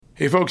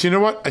Hey folks, you know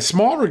what? A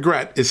small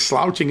regret is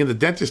slouching in the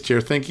dentist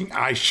chair thinking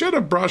I should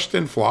have brushed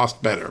and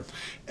flossed better.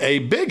 A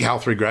big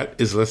health regret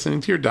is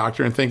listening to your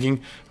doctor and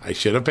thinking I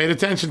should have paid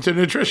attention to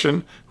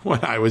nutrition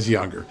when I was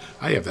younger.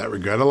 I have that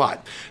regret a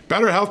lot.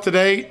 Better health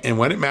today and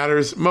when it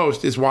matters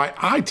most is why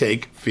I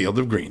take Field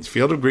of Greens.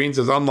 Field of Greens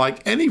is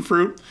unlike any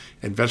fruit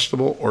and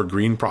vegetable or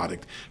green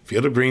product.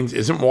 Field of Greens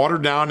isn't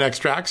watered down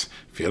extracts.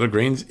 Field of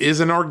Greens is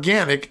an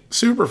organic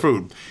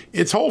superfood.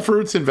 It's whole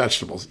fruits and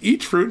vegetables.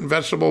 Each fruit and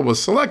vegetable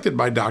was selected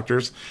by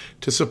doctors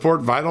to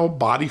support vital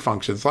body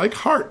functions like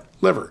heart,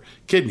 liver,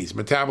 kidneys,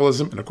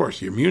 metabolism, and of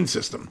course, your immune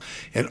system.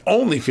 And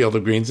only Field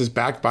of Greens is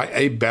backed by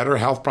a better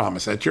health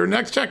promise. At your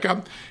next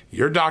checkup,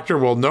 your doctor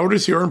will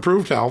notice your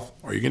improved health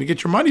or you're going to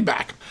get your money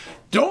back.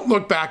 Don't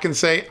look back and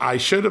say, I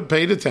should have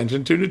paid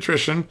attention to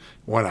nutrition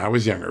when I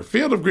was younger.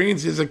 Field of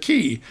Greens is a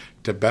key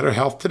to better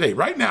health today,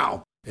 right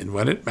now, and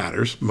when it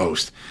matters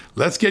most.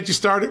 Let's get you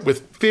started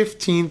with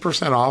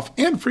 15% off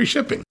and free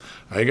shipping.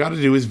 All you got to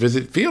do is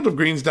visit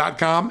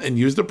fieldofgreens.com and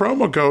use the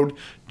promo code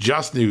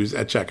JUSTNEWS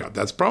at checkout.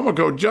 That's promo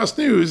code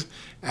JUSTNEWS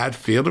at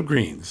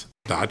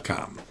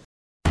fieldofgreens.com.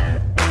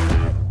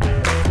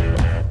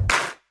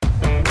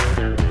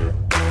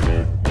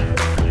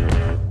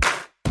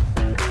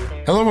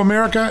 Hello,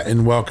 America,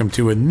 and welcome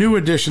to a new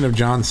edition of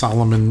John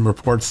Solomon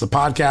Reports, the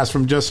podcast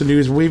from Just the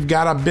News. We've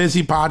got a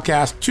busy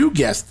podcast, 2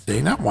 guests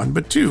today, not 1,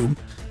 but 2.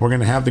 We're going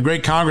to have the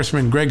great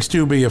Congressman Greg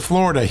Steube of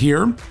Florida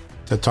here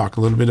to talk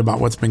a little bit about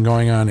what's been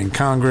going on in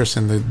Congress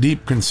and the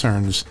deep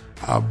concerns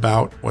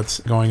about what's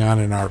going on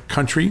in our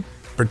country,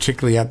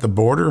 particularly at the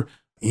border.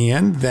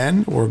 And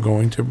then we're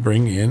going to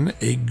bring in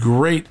a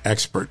great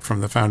expert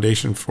from the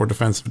Foundation for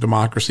Defense of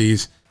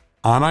Democracies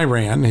on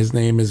Iran. His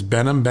name is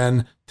Behnam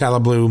Ben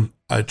Taleblu,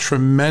 a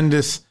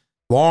tremendous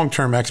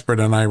long-term expert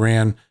on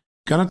Iran,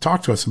 going to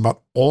talk to us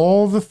about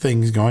all the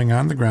things going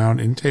on the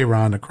ground in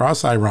Tehran,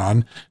 across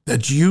Iran,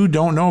 that you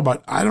don't know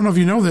about. I don't know if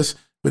you know this,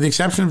 with the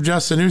exception of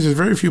Just the News, there's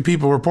very few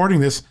people reporting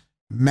this.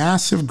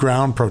 Massive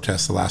ground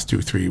protests the last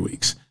 2-3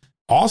 weeks.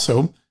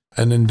 Also,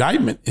 an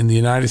indictment in the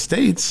United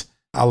States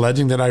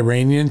alleging that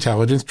Iranian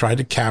intelligence tried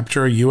to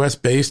capture a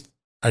U.S.-based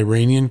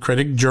Iranian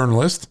critic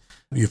journalist.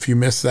 If you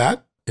missed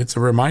that, it's a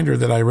reminder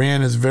that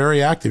Iran is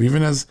very active,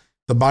 even as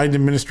the Biden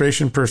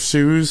administration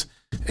pursues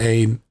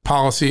a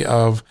policy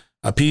of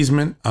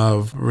appeasement,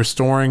 of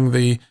restoring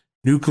the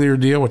nuclear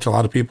deal, which a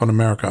lot of people in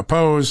America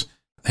oppose.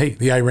 Hey,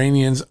 the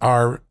Iranians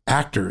are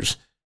actors.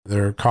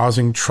 They're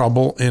causing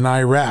trouble in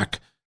Iraq,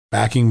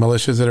 backing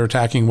militias that are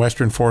attacking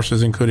Western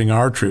forces, including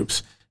our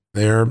troops.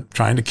 They're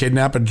trying to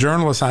kidnap a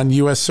journalist on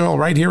U.S. soil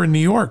right here in New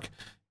York.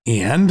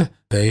 And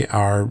they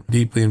are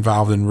deeply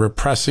involved in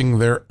repressing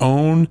their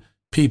own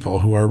people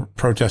who are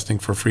protesting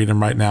for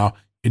freedom right now.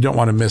 You don't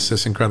want to miss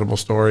this incredible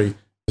story.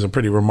 It's a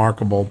pretty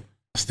remarkable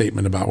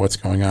statement about what's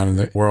going on in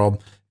the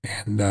world.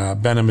 And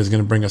Behnam is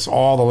going to bring us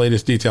all the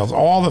latest details,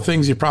 all the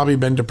things you've probably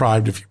been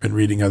deprived if you've been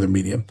reading other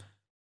media.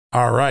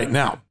 All right.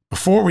 Now,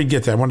 before we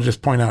get there, I want to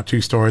just point out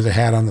 2 stories I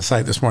had on the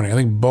site this morning. I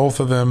think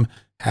both of them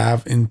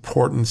have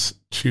importance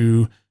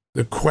to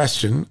the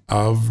question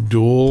of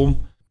dual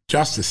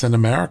justice in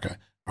America.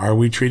 Are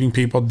we treating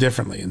people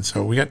differently? And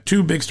so we got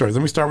 2 big stories.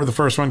 Let me start with the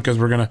first one because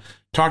we're going to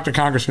talk to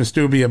Congressman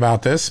Steube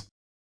about this.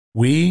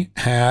 We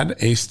had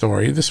a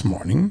story this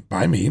morning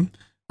by me,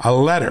 a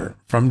letter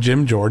from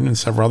Jim Jordan and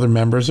several other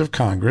members of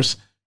Congress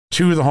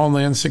to the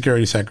Homeland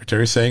Security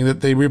Secretary saying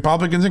that the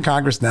Republicans in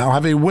Congress now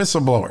have a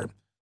whistleblower.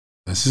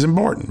 This is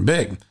important,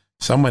 big.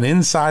 Someone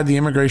inside the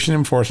immigration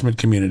enforcement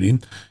community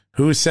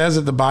who says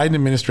that the Biden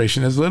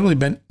administration has literally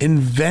been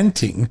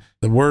inventing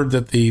the word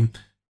that the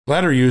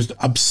letter used,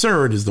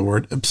 absurd is the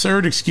word,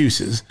 absurd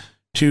excuses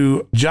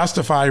to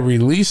justify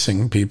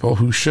releasing people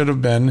who should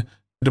have been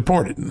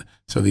deported.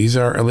 So these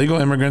are illegal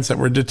immigrants that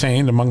were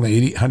detained among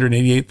the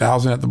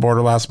 188,000 at the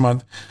border last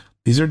month.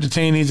 These are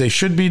detainees. They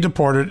should be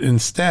deported.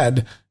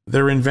 Instead,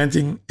 they're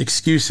inventing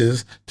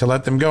excuses to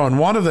let them go. And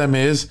one of them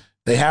is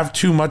they have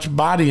too much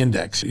body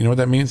index. You know what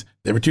that means?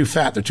 They were too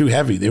fat. They're too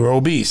heavy. They were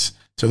obese.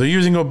 So they're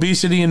using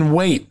obesity and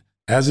weight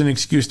as an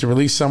excuse to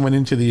release someone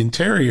into the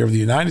interior of the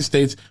United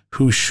States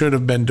who should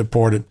have been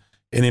deported.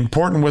 An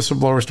important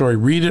whistleblower story.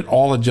 Read it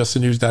all at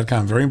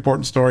justthenews.com. Very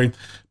important story.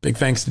 Big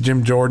thanks to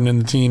Jim Jordan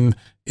and the team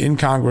in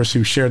Congress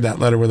who shared that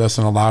letter with us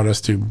and allowed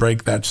us to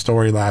break that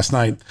story last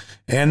night.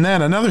 And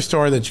then another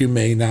story that you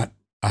may not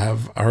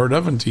have heard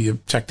of until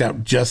you've checked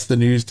out Just the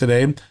News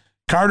today.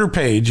 Carter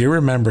Page, you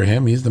remember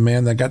him. He's the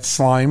man that got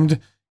slimed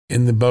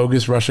in the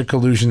bogus Russia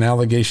collusion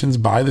allegations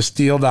by the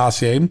Steele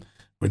dossier,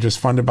 which was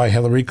funded by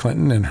Hillary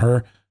Clinton and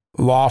her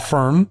law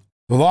firm,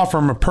 the law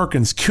firm of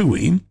Perkins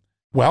Coie.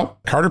 Well,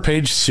 Carter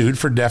Page sued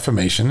for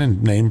defamation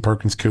and named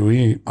Perkins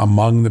Coie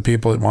among the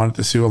people that wanted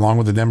to sue, along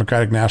with the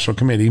Democratic National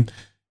Committee.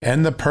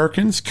 And the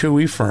Perkins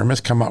Coie firm has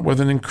come up with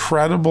an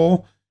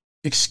incredible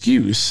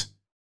excuse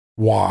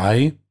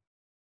why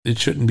it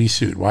shouldn't be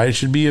sued, why it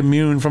should be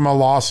immune from a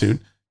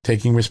lawsuit,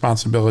 taking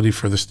responsibility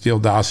for the Steele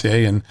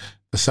dossier and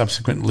the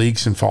subsequent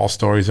leaks and false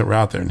stories that were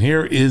out there. And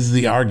here is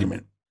the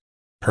argument.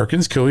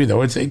 Perkins Coie,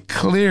 though it's a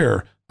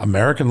clear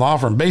American law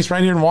firm based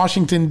right here in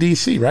Washington,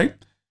 D.C., right?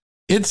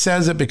 It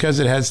says that because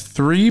it has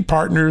 3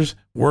 partners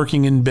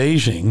working in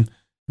Beijing,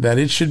 that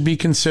it should be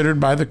considered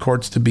by the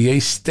courts to be a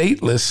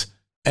stateless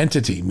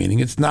entity, meaning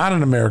it's not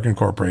an American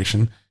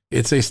corporation.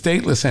 It's a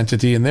stateless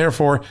entity and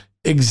therefore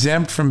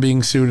exempt from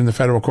being sued in the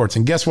federal courts.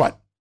 And guess what?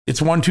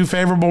 It's won 2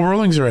 favorable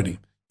rulings already.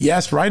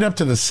 Yes, right up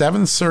to the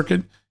 7th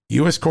Circuit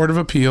U.S. Court of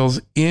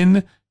Appeals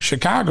in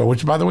Chicago,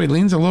 which, by the way,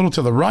 leans a little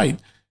to the right.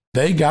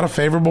 They got a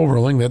favorable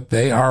ruling that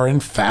they are, in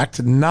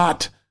fact,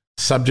 not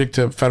subject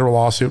to federal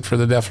lawsuit for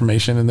the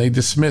defamation, and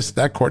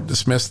that court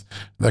dismissed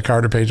the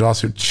Carter Page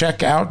lawsuit.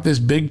 Check out this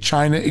big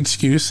China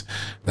excuse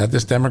that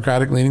this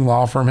Democratic-leaning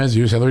law firm has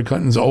used, Hillary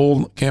Clinton's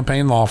old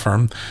campaign law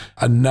firm.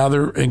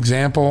 Another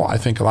example, I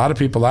think a lot of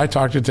people I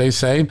talk to today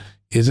say,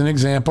 is an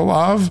example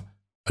of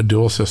a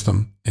dual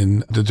system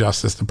in the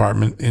Justice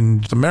Department,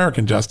 in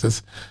American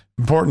justice.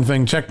 Important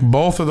thing, check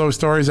both of those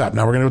stories out.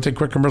 Now we're going to take a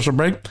quick commercial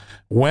break.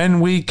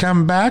 When we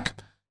come back,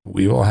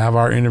 we will have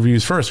our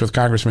interviews first with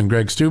Congressman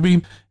Greg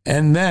Steube,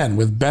 and then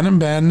with Behnam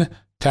Ben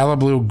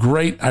Taleblu,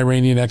 great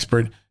Iranian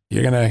expert.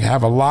 You're going to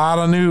have a lot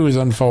of news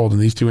unfold in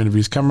these 2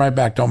 interviews. Come right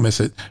back. Don't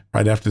miss it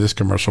right after this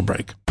commercial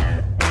break.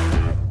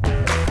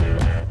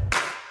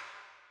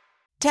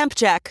 Temp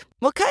check.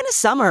 What kind of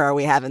summer are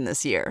we having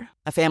this year?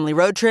 A family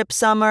road trip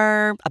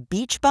summer? A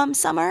beach bum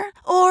summer?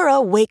 Or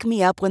a wake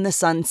me up when the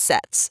sun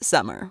sets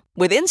summer?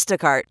 With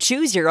Instacart,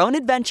 choose your own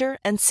adventure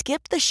and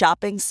skip the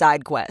shopping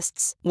side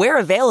quests. Where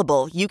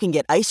available, you can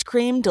get ice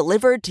cream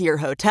delivered to your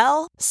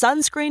hotel,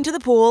 sunscreen to the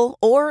pool,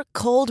 or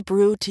cold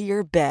brew to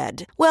your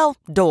bed. Well,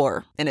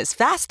 door, in as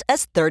fast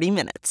as 30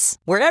 minutes.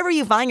 Wherever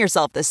you find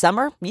yourself this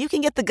summer, you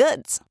can get the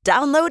goods.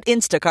 Download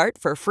Instacart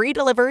for free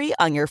delivery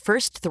on your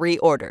first 3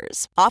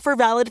 orders. Offer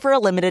valid for a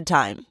limited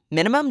time.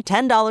 Minimum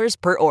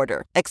 $10 per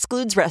order.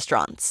 Excludes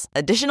restaurants.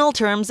 Additional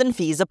terms and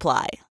fees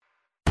apply.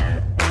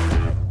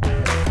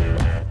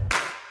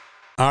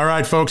 All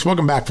right, folks,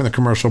 welcome back from the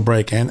commercial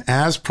break. And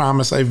as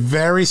promised, a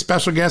very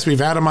special guest. We've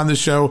had him on the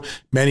show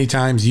many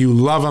times. You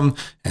love him.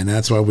 And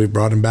that's why we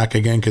brought him back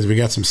again, because we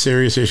got some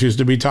serious issues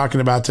to be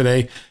talking about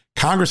today.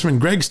 Congressman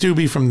Greg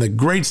Steube from the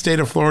great state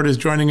of Florida is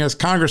joining us.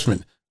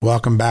 Congressman,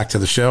 welcome back to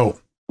the show.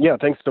 Yeah,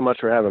 thanks so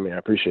much for having me. I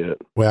appreciate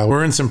it. Well,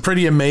 we're in some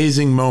pretty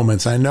amazing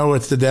moments. I know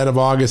it's the dead of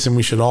August and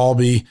we should all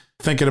be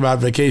thinking about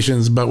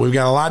vacations, but we've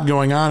got a lot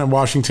going on in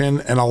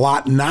Washington and a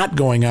lot not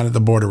going on at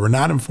the border. We're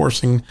not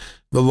enforcing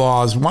the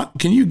laws.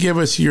 Can you give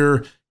us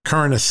your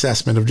current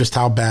assessment of just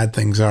how bad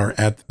things are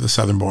at the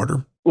southern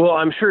border? Well,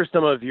 I'm sure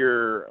some of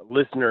your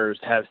listeners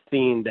have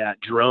seen that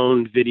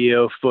drone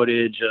video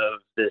footage of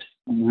this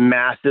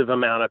massive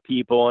amount of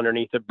people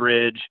underneath a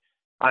bridge.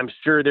 I'm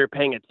sure they're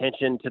paying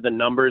attention to the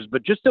numbers,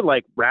 but just to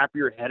like wrap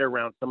your head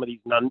around some of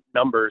these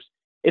numbers,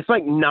 it's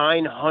like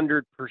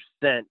 900%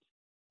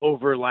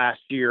 over last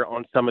year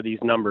on some of these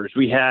numbers.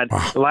 The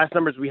last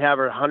numbers we have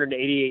are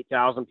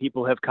 188,000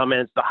 people have come in.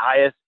 It's the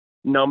highest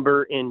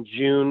number in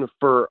June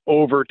for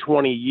over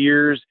 20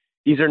 years.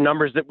 These are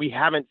numbers that we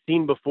haven't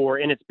seen before,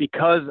 and it's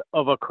because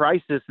of a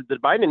crisis that the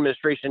Biden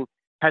administration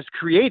has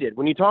created.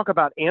 When you talk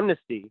about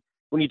amnesty,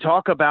 when you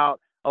talk about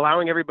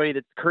allowing everybody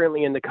that's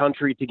currently in the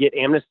country to get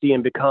amnesty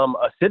and become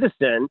a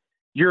citizen,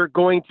 you're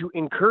going to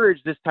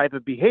encourage this type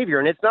of behavior.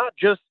 And it's not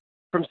just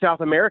from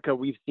South America.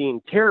 We've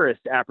seen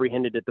terrorists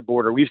apprehended at the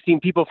border. We've seen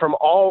people from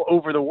all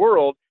over the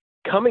world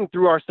coming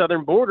through our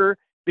southern border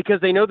because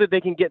they know that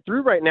they can get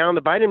through right now. And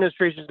the Biden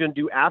administration is going to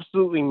do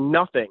absolutely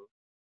nothing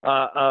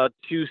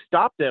to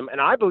stop them. And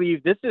I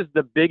believe this is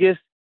the biggest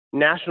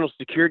national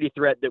security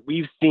threat that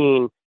we've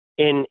seen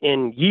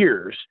in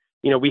years.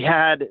 You know, we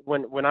had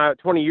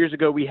 20 years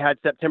ago, we had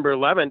September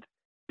 11th.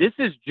 This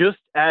is just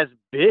as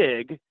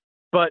big,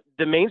 but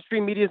the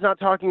mainstream media is not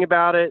talking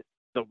about it.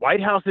 The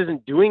White House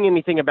isn't doing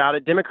anything about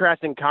it.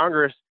 Democrats in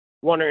Congress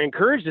want to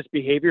encourage this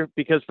behavior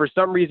because for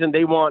some reason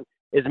they want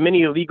as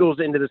many illegals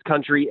into this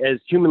country as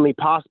humanly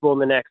possible in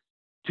the next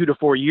 2 to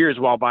 4 years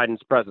while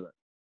Biden's president.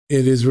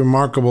 It is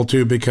remarkable,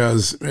 too,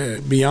 because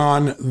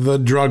beyond the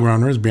drug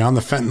runners, beyond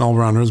the fentanyl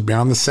runners,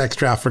 beyond the sex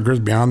traffickers,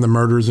 beyond the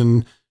murders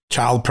and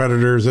child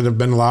predators that have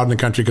been allowed in the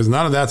country, because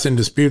none of that's in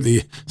dispute.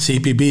 The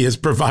CPB has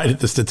provided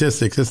the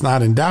statistics. It's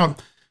not in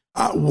doubt.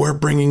 We're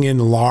bringing in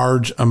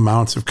large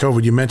amounts of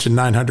COVID. You mentioned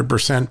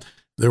 900%.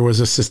 There was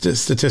a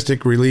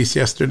statistic released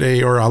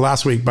yesterday or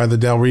last week by the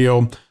Del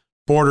Rio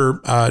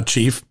border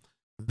chief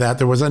that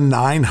there was a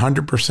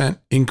 900%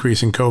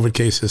 increase in COVID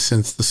cases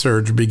since the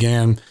surge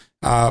began.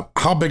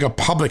 How big a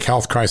public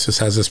health crisis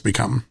has this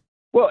become?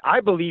 Well,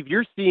 I believe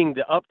you're seeing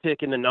the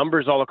uptick in the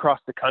numbers all across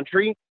the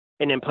country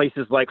and in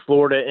places like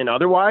Florida and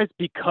otherwise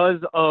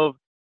because of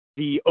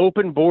the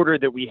open border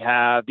that we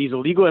have. These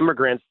illegal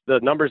immigrants, the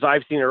numbers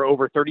I've seen are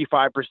over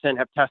 35%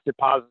 have tested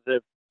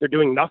positive. They're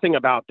doing nothing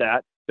about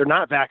that. They're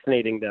not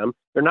vaccinating them.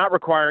 They're not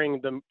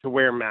requiring them to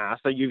wear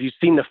masks. So you've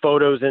seen the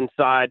photos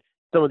inside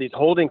some of these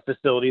holding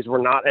facilities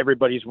where not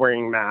everybody's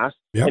wearing masks.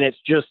 Yep. And it's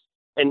just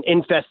an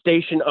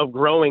infestation of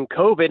growing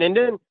COVID. And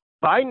then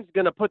Biden's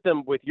going to put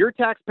them with your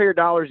taxpayer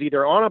dollars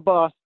either on a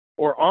bus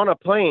or on a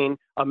plane,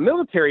 a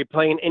military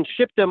plane, and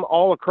ship them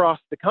all across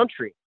the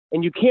country.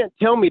 And you can't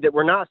tell me that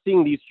we're not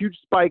seeing these huge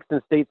spikes in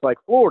states like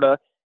Florida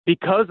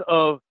because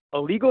of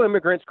illegal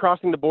immigrants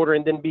crossing the border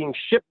and then being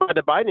shipped by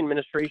the Biden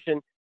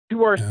administration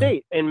to our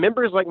state. And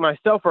members like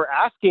myself are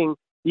asking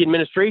the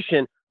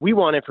administration, we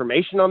want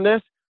information on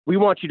this. We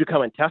want you to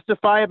come and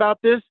testify about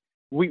this.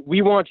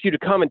 We want you to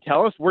come and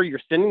tell us where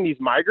you're sending these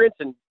migrants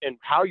and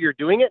how you're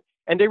doing it.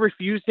 And they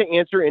refuse to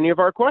answer any of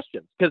our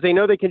questions because they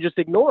know they can just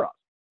ignore us.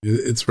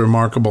 It's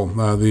remarkable.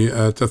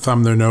 To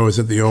thumb their nose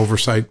at the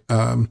oversight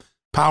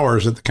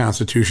powers that the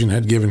Constitution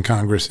had given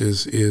Congress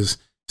is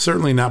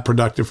certainly not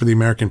productive for the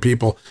American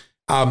people.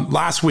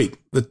 Last week,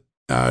 the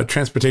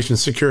Transportation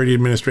Security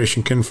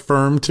Administration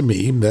confirmed to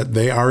me that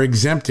they are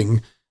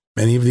exempting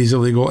many of these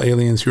illegal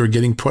aliens who are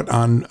getting put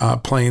on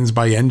planes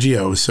by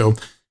NGOs. So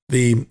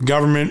the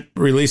government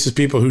releases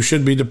people who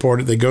should be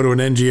deported. They go to an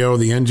NGO.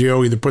 The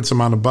NGO either puts them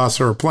on a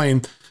bus or a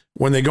plane.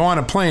 When they go on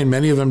a plane,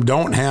 many of them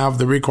don't have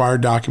the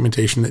required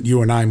documentation that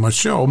you and I must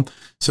show.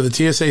 So the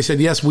TSA said,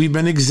 yes, we've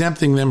been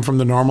exempting them from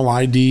the normal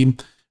ID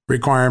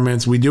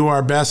requirements. We do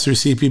our best through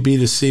CPB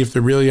to see if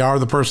they really are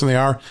the person they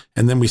are,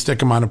 and then we stick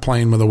them on a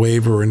plane with a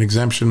waiver or an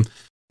exemption.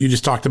 You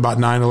just talked about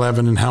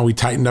 9/11 and how we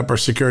tightened up our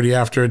security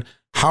after it.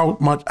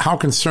 How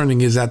concerning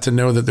is that to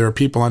know that there are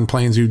people on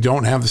planes who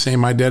don't have the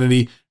same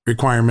identity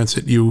requirements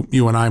that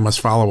you and I must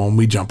follow when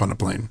we jump on a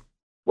plane?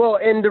 Well,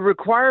 and the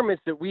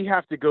requirements that we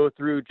have to go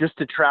through just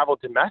to travel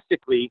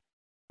domestically,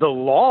 the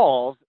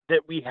laws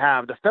that we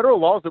have, the federal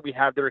laws that we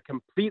have that are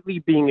completely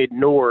being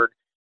ignored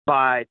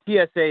by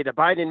TSA, the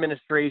Biden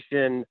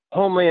administration,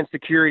 Homeland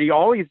Security,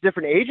 all these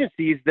different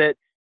agencies that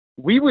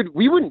we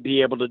wouldn't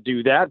be able to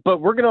do that, but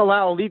we're going to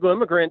allow illegal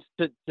immigrants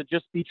to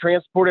just be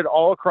transported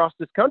all across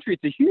this country.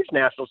 It's a huge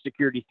national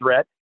security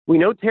threat. We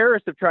know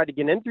terrorists have tried to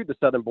get in through the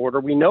southern border.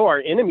 We know our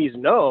enemies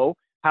know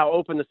how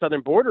open the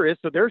southern border is,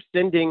 so they're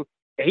sending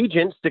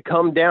agents to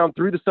come down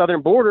through the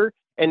southern border,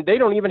 and they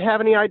don't even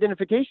have any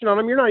identification on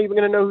them. You're not even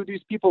going to know who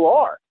these people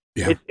are.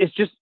 Yeah. It's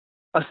just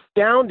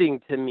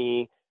astounding to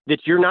me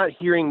that you're not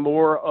hearing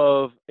more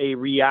of a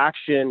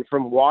reaction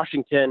from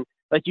Washington.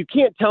 Like, you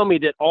can't tell me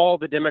that all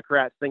the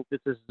Democrats think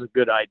this is a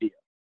good idea.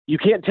 You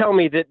can't tell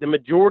me that the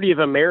majority of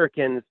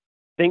Americans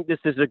think this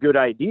is a good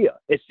idea.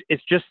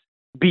 It's just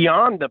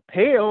beyond the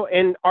pale,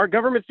 and our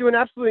government's doing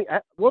absolutely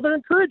well. They're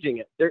encouraging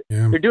it.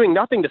 They're doing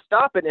nothing to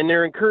stop it, and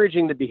they're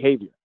encouraging the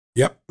behavior.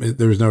 Yep,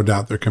 there's no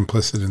doubt they're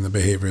complicit in the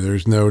behavior.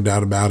 There's no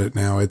doubt about it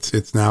now.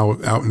 It's now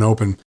out and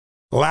open.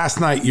 Last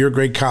night, your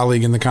great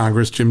colleague in the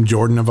Congress, Jim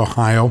Jordan of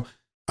Ohio,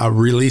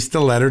 released a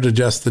letter to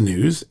Just the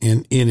News,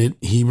 and in it,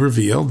 he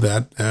revealed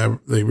that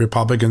the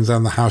Republicans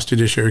on the House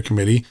Judiciary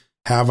Committee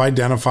have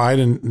identified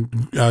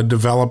and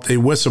developed a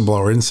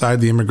whistleblower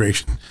inside the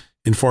immigration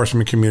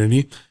enforcement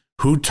community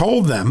who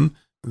told them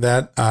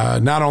that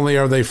not only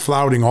are they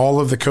flouting all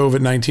of the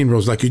COVID-19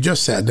 rules, like you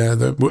just said,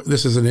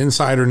 this is an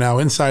insider now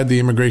inside the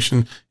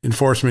immigration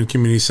enforcement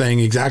community saying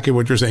exactly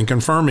what you're saying,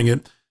 confirming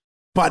it,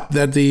 but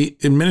that the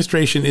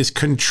administration is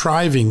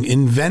contriving,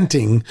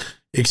 inventing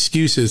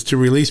excuses to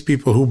release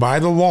people who by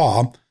the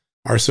law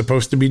are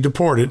supposed to be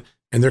deported.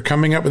 And they're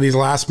coming up with these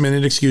last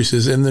minute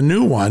excuses. And the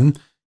new one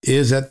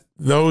is that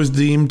those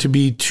deemed to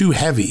be too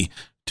heavy,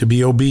 to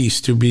be obese,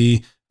 to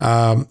be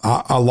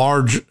a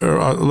large,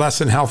 less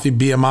than healthy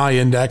BMI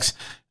index,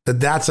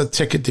 that's a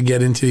ticket to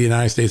get into the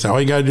United States.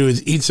 All you got to do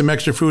is eat some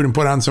extra food and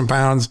put on some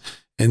pounds.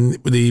 And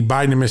the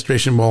Biden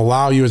administration will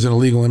allow you as an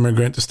illegal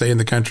immigrant to stay in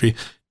the country.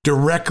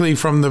 Directly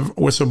from the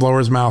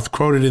whistleblower's mouth,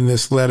 quoted in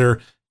this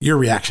letter. Your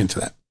reaction to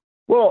that?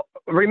 Well,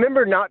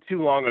 remember not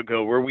too long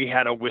ago where we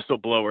had a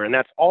whistleblower, and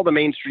that's all the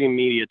mainstream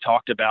media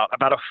talked about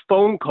a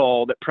phone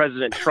call that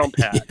President Trump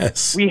had.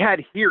 Yes. We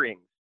had hearings.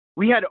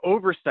 We had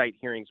oversight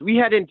hearings. We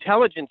had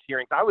intelligence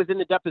hearings. I was in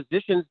the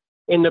depositions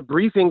in the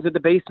briefings at the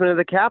basement of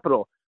the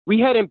Capitol.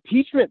 We had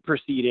impeachment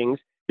proceedings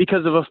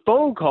because of a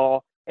phone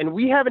call, and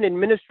we have an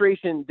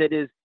administration that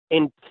is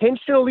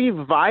intentionally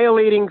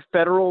violating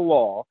federal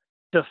law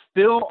to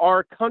fill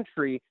our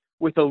country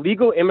with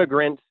illegal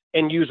immigrants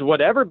and use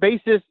whatever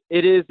basis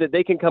it is that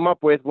they can come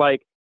up with,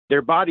 like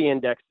their body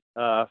index,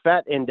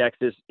 fat index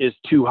is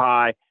too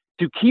high,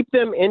 to keep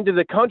them into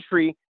the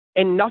country,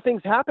 and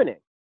nothing's happening.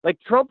 Like,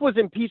 Trump was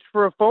impeached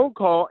for a phone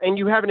call, and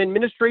you have an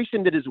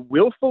administration that is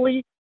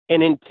willfully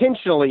and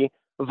intentionally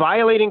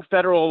violating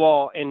federal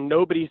law, and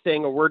nobody's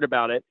saying a word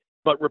about it,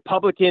 but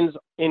Republicans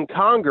in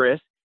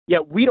Congress,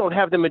 yet we don't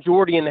have the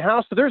majority in the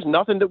House, so there's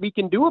nothing that we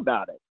can do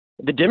about it.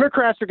 The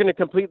Democrats are going to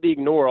completely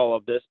ignore all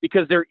of this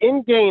because their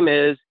end game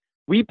is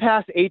we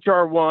pass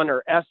H.R. 1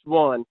 or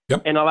S1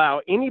 and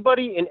allow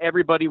anybody and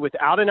everybody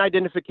without an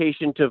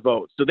identification to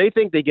vote. So they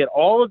think they get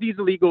all of these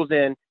illegals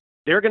in.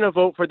 They're going to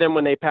vote for them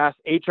when they pass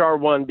H.R.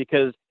 1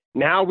 because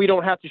now we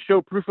don't have to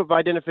show proof of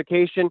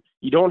identification.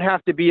 You don't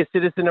have to be a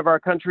citizen of our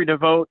country to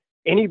vote.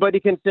 Anybody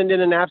can send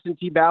in an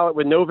absentee ballot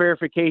with no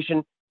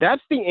verification.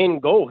 That's the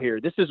end goal here.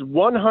 This is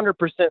 100%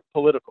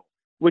 political,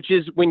 which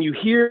is when you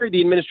hear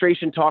the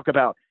administration talk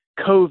about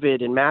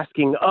COVID and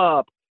masking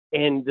up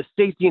and the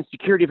safety and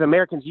security of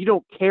Americans, you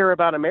don't care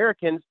about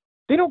Americans.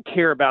 They don't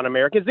care about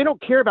Americans. They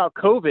don't care about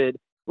COVID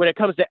when it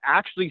comes to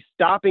actually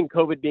stopping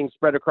COVID being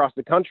spread across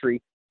the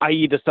country,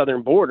 i.e. the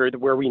southern border,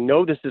 where we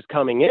know this is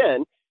coming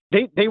in.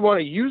 They want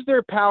to use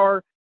their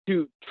power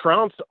to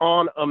trounce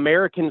on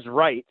Americans'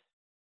 rights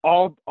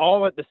all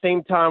at the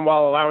same time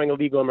while allowing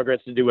illegal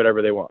immigrants to do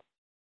whatever they want.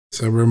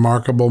 It's a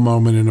remarkable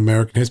moment in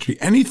American history.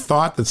 Any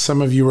thought that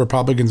some of you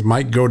Republicans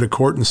might go to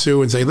court and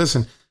sue and say,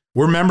 listen,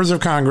 we're members of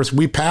Congress.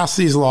 We passed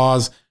these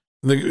laws.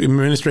 The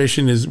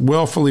administration is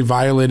willfully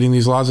violating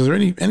these laws. Is there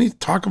any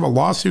talk of a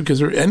lawsuit? Is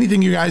there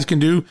anything you guys can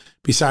do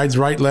besides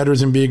write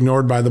letters and be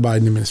ignored by the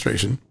Biden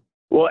administration?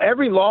 Well,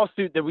 every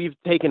lawsuit that we've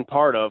taken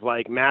part of,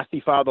 like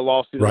Massey filed the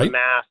lawsuit on the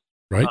mask.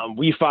 Right.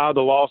 We filed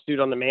a lawsuit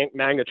on the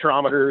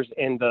magnetometers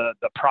and the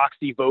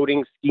proxy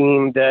voting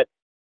scheme that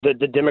the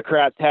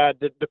Democrats had.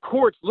 The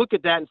courts look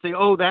at that and say,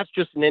 oh, that's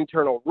just an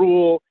internal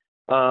rule,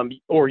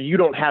 or you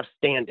don't have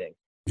standing.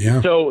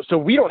 Yeah. So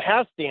we don't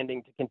have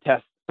standing to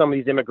contest some of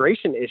these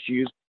immigration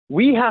issues.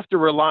 We have to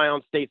rely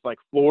on states like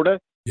Florida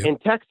and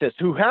Texas,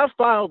 who have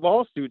filed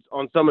lawsuits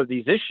on some of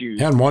these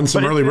issues. And won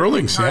some early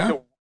rulings,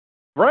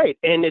 Right.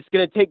 And it's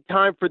going to take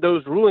time for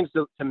those rulings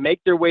to make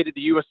their way to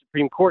the U.S.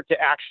 Supreme Court to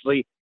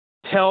actually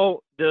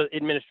tell the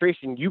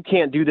administration, you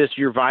can't do this,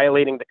 you're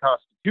violating the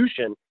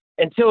Constitution.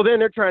 Until then,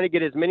 they're trying to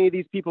get as many of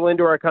these people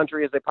into our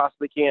country as they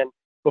possibly can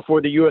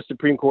before the U.S.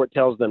 Supreme Court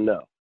tells them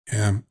no.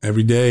 Yeah,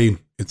 every day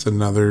it's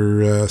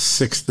another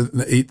 6,000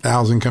 to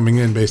 8,000 coming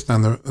in based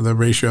on the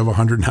ratio of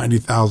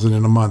 190,000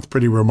 in a month.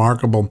 Pretty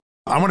remarkable.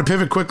 I want to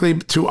pivot quickly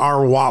to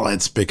our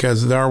wallets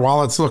because our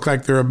wallets look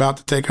like they're about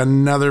to take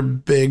another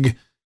big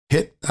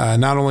hit.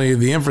 Not only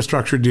the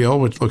infrastructure deal,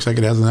 which looks like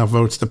it has enough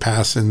votes to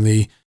pass in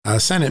the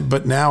Senate,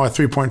 but now a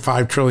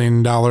 $3.5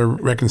 trillion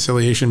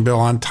reconciliation bill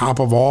on top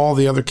of all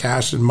the other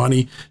cash and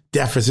money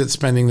deficit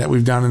spending that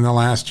we've done in the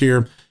last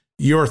year.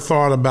 Your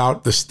thought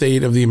about the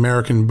state of the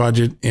American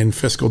budget and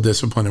fiscal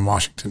discipline in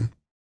Washington?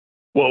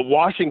 Well,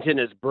 Washington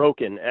is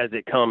broken as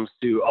it comes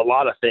to a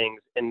lot of things,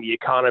 and the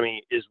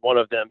economy is one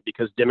of them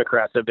because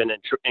Democrats have been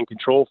in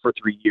control for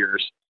 3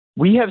 years.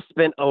 We have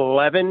spent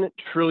 $11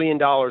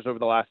 trillion over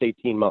the last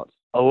 18 months.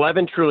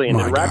 $11 trillion.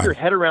 And wrap your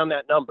head around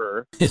that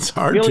number. It's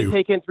hard to. We only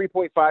take in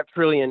 $3.5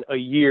 trillion a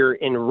year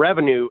in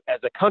revenue as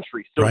a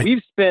country. So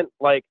we've spent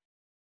like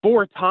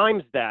 4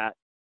 times that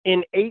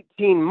in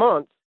 18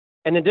 months,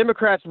 and the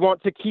Democrats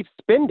want to keep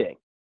spending.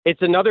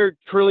 It's another $1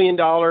 trillion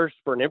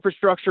for an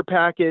infrastructure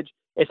package.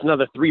 It's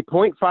another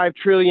 $3.5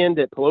 trillion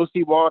that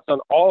Pelosi wants on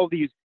all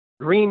these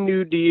Green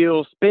New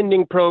Deal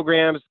spending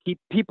programs, keep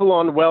people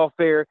on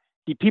welfare,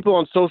 keep people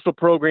on social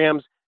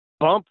programs,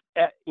 bump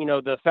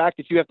the fact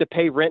that you have to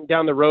pay rent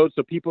down the road.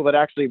 So people that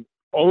actually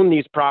own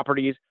these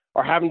properties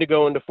are having to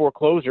go into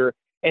foreclosure.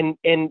 And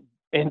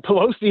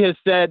Pelosi has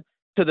said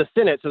to the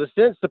Senate, so the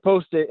Senate's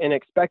supposed to and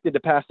expected to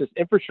pass this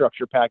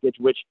infrastructure package,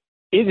 which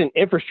isn't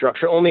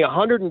infrastructure. Only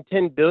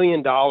 $110 billion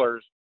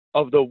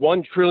of the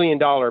 $1 trillion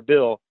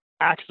bill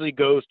actually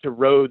goes to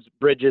roads,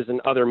 bridges,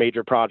 and other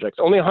major projects.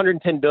 Only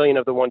 $110 billion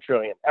of the $1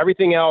 trillion.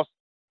 Everything else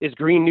is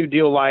Green New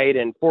Deal light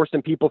and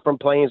forcing people from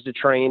planes to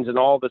trains and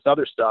all this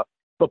other stuff.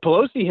 But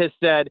Pelosi has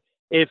said,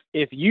 if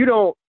you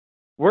don't,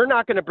 we're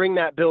not going to bring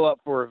that bill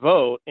up for a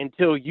vote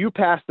until you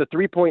pass the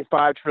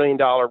 $3.5 trillion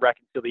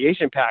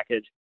reconciliation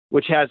package,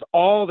 which has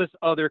all this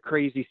other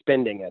crazy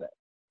spending in it.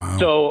 Wow.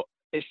 So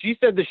if she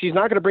said that she's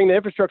not going to bring the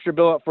infrastructure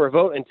bill up for a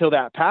vote until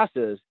that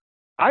passes,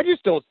 I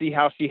just don't see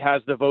how she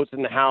has the votes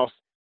in the House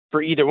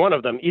for either one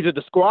of them. Either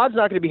the squad's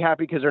not going to be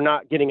happy because they're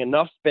not getting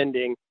enough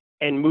spending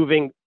and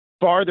moving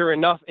farther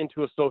enough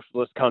into a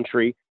socialist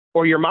country,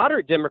 or your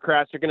moderate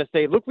Democrats are going to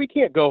say, look, we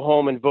can't go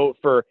home and vote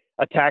for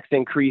a tax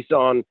increase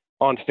on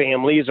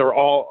families or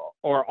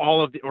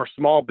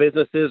small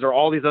businesses or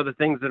all these other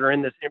things that are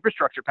in this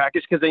infrastructure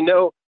package because they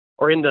know,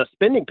 or in the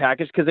spending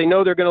package, because they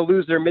know they're going to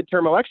lose their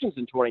midterm elections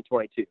in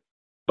 2022.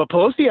 But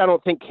Pelosi, I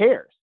don't think,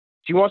 cares.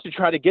 She wants to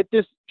try to get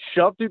this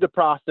shoved through the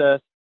process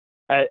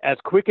as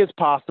quick as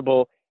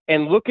possible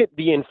and look at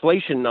the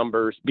inflation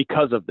numbers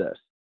because of this.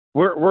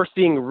 We're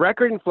seeing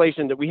record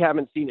inflation that we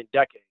haven't seen in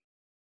decades.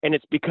 And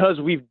it's because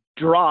we've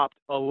dropped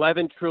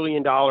 $11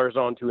 trillion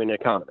onto an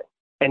economy.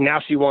 And now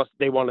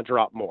they want to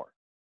drop more.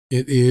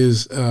 It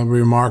is a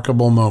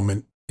remarkable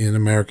moment in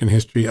American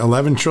history.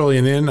 11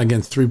 trillion in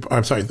against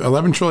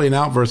 11 trillion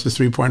out versus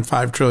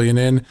 3.5 trillion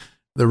in.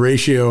 The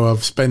ratio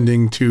of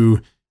spending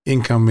to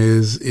income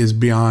is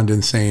beyond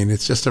insane.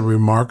 It's just a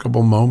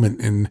remarkable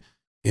moment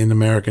in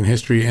American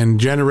history, and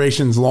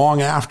generations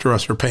long after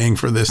us are paying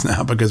for this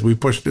now because we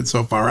pushed it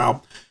so far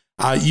out.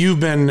 You've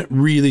been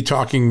really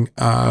talking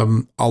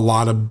a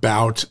lot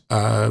about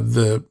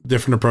the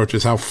different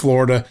approaches, how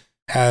Florida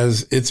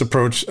has its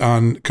approach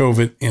on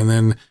COVID, and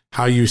then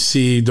how you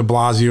see de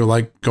Blasio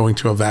like going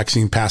to a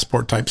vaccine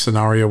passport type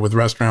scenario with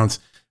restaurants.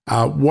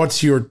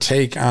 What's your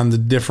take on the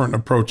different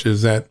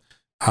approaches that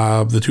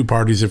the two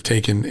parties have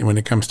taken when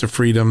it comes to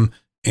freedom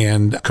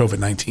and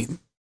COVID-19?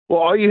 Well,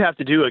 all you have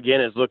to do,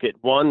 again, is look at,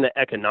 one, the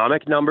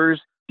economic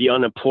numbers, the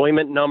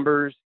unemployment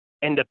numbers,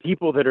 and the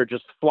people that are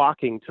just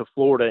flocking to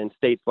Florida and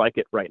states like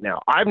it right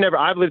now. I've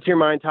lived here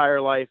my entire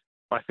life.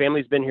 My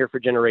family's been here for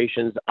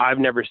generations. I've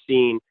never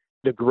seen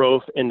the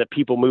growth in the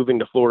people moving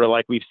to Florida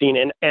like we've seen.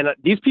 And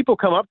these people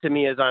come up to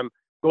me as I'm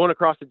going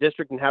across the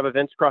district and have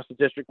events across the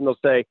district, and they'll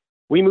say,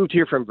 We moved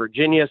here from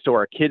Virginia so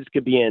our kids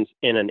could be in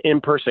an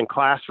in-person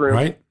classroom.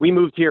 Right. We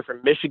moved here from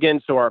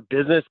Michigan so our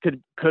business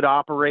could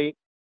operate.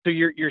 So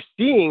you're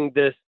seeing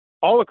this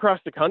all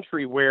across the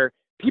country where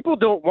people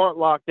don't want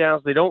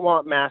lockdowns. They don't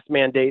want mask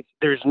mandates.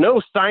 There's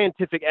no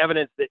scientific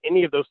evidence that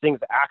any of those things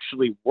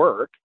actually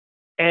work.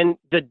 And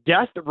the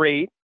death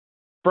rate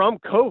from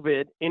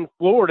COVID in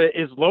Florida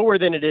is lower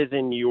than it is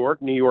in New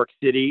York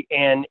City,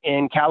 and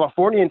in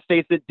California and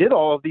states that did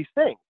all of these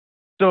things.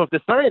 So if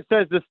the science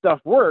says this stuff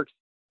works,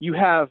 you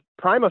have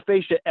prima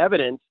facie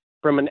evidence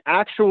from an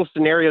actual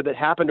scenario that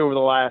happened over the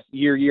last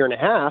year and a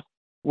half,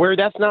 where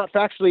that's not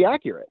factually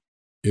accurate.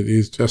 It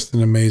is just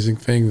an amazing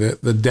thing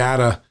that the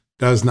data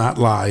does not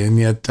lie. And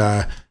yet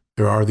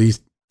there are these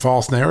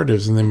false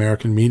narratives in the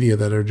American media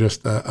that are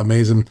just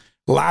amazing.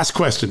 Last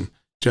question.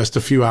 Just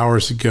a few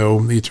hours ago,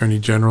 the Attorney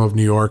General of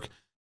New York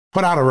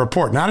put out a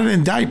report, not an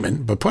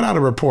indictment, but put out a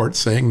report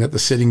saying that the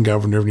sitting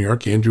governor of New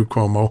York, Andrew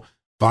Cuomo,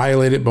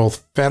 violated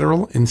both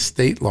federal and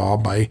state law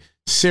by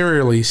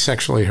serially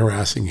sexually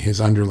harassing his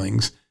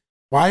underlings.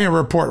 Why a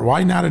report?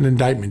 Why not an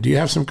indictment? Do you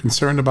have some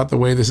concern about the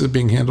way this is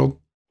being handled?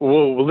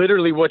 Well,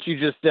 literally what you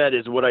just said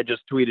is what I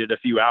just tweeted a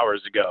few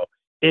hours ago.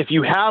 If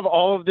you have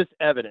all of this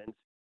evidence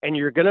and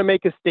you're going to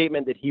make a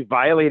statement that he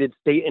violated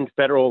state and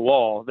federal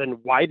law, then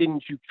why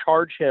didn't you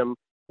charge him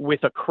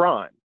with a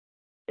crime?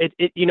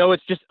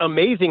 It's just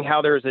amazing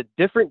how there's a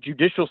different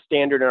judicial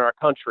standard in our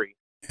country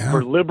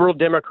for liberal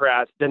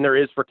Democrats than there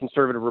is for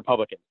conservative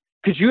Republicans.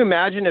 Could you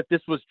imagine if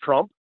this was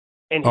Trump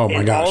and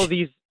all of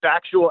these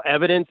factual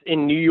evidence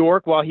in New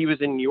York while he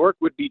was in New York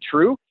would be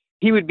true?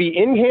 He would be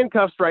in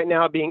handcuffs right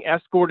now being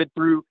escorted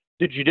through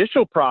the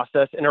judicial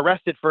process and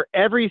arrested for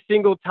every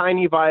single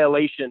tiny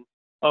violation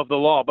of the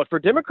law. But for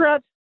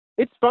Democrats,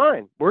 it's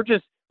fine. We're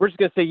just going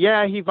to say,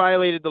 yeah, he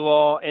violated the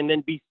law, and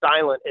then be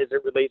silent as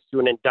it relates to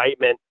an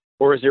indictment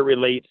or as it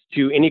relates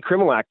to any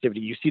criminal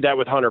activity. You see that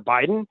with Hunter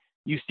Biden.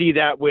 You see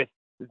that with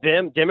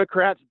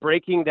Democrats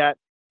breaking that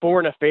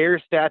foreign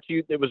affairs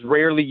statute that was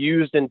rarely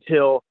used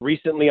until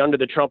recently under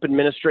the Trump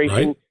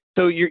administration. Right.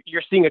 So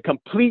you're seeing a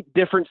complete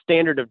different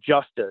standard of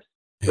justice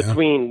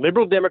between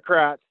liberal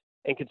Democrats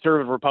and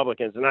conservative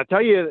Republicans. And I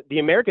tell you, the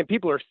American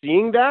people are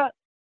seeing that.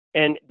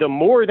 And the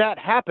more that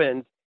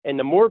happens and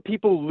the more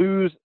people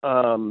lose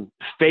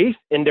faith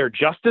in their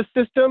justice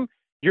system,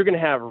 you're going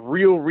to have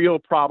real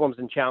problems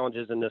and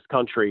challenges in this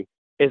country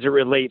as it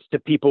relates to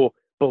people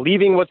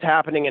believing what's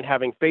happening and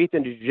having faith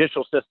in the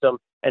judicial system,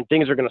 and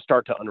things are going to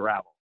start to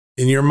unravel.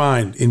 In your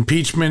mind,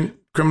 impeachment,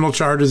 criminal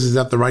charges, is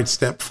that the right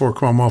step for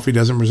Cuomo if he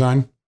doesn't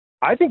resign?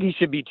 I think he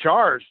should be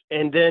charged.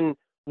 And then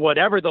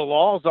whatever the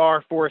laws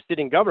are for a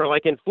sitting governor,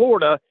 like in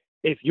Florida,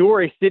 if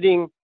you're a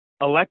sitting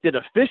elected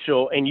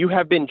official and you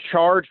have been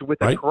charged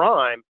with a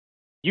crime,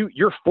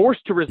 you're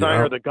forced to resign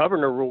or the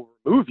governor will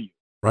remove you.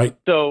 Right.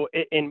 So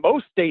in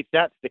most states,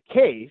 that's the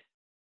case.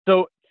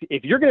 So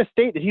if you're going to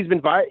state that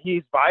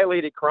he's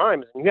violated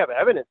crimes and you have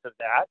evidence of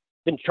that,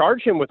 then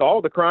charge him with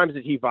all the crimes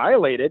that he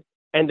violated,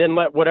 and then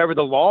let whatever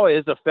the law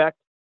is affect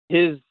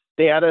his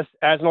status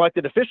as an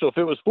elected official. If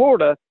it was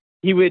Florida,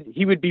 he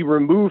would be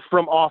removed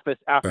from office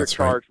after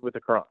charged with a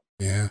crime.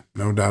 Yeah,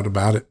 no doubt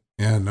about it.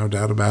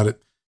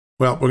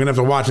 Well, we're going to have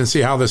to watch and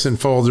see how this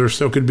unfolds. There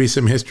still could be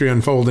some history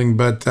unfolding,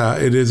 but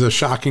it is a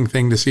shocking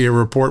thing to see a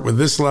report with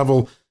this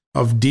level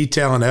of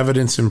detail and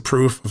evidence and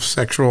proof of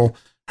sexual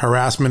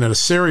harassment at a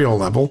serial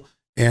level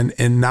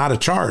and not a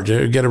charge.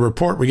 We get a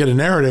report, we get a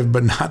narrative,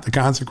 but not the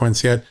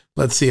consequence yet.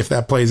 Let's see if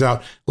that plays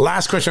out.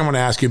 Last question I want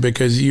to ask you,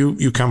 because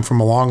you come from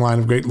a long line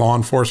of great law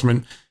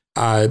enforcement.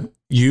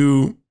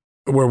 You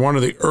were one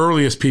of the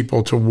earliest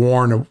people to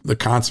warn of the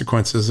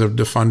consequences of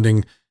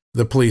defunding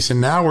the police.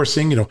 And now we're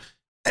seeing,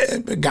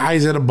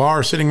 guys at a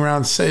bar sitting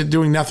around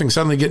doing nothing,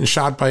 suddenly getting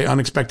shot by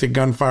unexpected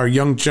gunfire,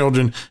 young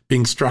children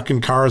being struck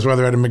in cars,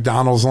 whether at a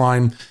McDonald's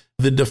line.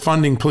 The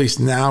defunding police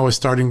now is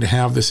starting to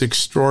have this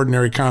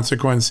extraordinary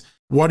consequence.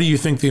 What do you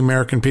think the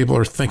American people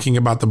are thinking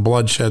about the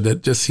bloodshed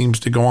that just seems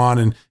to go on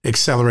and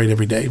accelerate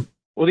every day?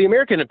 Well, the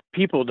American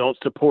people don't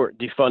support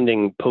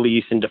defunding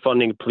police and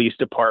defunding police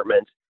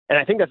departments. And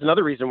I think that's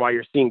another reason why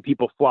you're seeing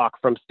people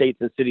flock from states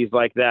and cities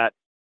like that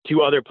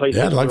to other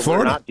places like where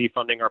Florida. We're not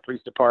defunding our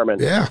police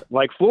department,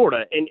 like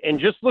Florida. And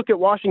just look at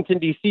Washington,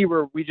 D.C.,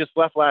 where we just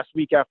left last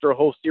week after a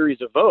whole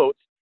series of votes,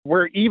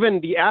 where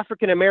even the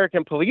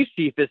African-American police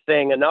chief is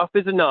saying enough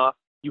is enough.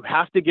 You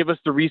have to give us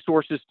the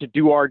resources to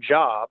do our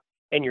job.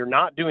 And you're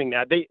not doing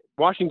that.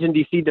 Washington,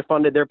 D.C.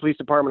 defunded their police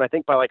department, I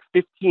think, by like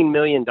 $15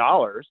 million.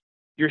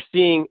 You're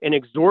seeing an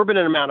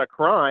exorbitant amount of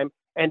crime.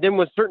 And then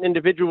when certain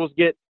individuals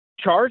get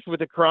charged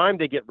with a crime,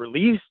 they get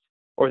released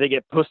or they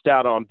get pushed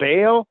out on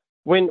bail.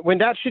 When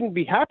that shouldn't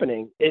be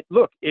happening.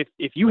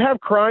 If you have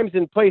crimes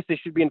in place, they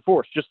should be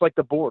enforced, just like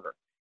the border.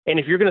 And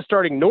if you're going to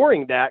start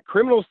ignoring that,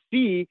 criminals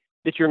see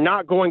that you're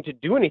not going to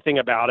do anything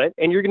about it.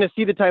 And you're going to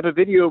see the type of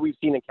video we've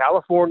seen in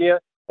California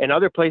and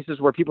other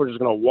places where people are just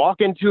going to walk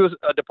into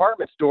a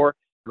department store,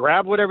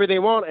 grab whatever they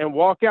want, and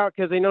walk out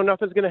because they know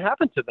nothing's going to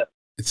happen to them.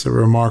 It's a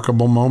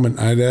remarkable moment.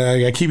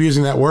 I keep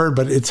using that word,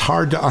 but it's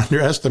hard to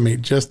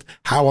underestimate just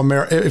how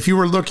if you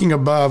were looking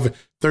above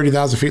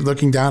 30,000 feet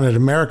looking down at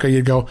America,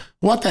 you'd go,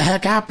 what the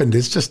heck happened?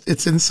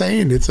 It's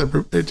insane. It's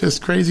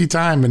just crazy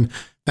time. And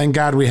thank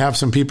God we have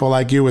some people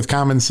like you with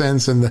common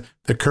sense and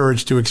the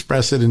courage to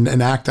express it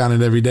and act on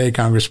it every day,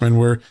 Congressman.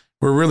 We're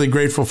really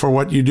grateful for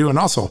what you do and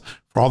also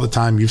for all the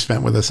time you've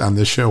spent with us on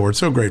this show. We're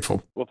so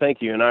grateful. Well,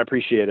 thank you. And I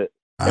appreciate it.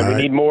 And we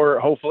need more.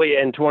 Hopefully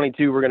in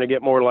 22, we're going to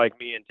get more like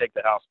me and take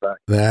the House back.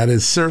 That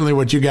is certainly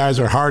what you guys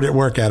are hard at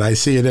work at. I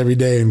see it every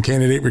day in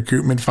candidate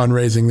recruitment,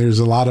 fundraising. There's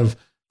a lot of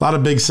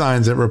big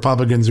signs that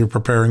Republicans are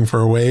preparing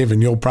for a wave,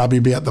 and you'll probably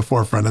be at the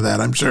forefront of that,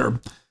 I'm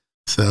sure.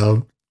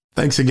 So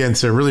thanks again,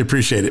 sir. Really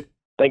appreciate it.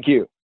 Thank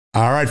you.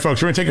 All right,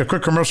 folks, we're going to take a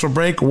quick commercial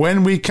break.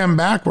 When we come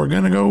back, we're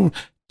going to go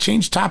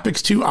change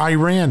topics to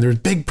Iran. There's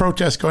big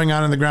protests going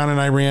on the ground in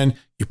Iran.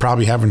 You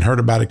probably haven't heard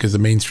about it because the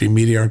mainstream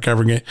media aren't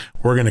covering it.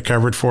 We're going to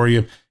cover it for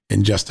you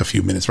in just a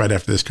few minutes right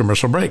after this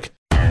commercial break.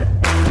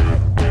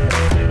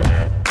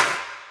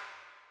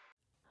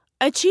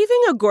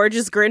 Achieving a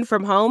gorgeous grin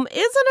from home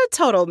isn't a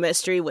total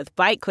mystery with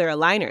Byte Clear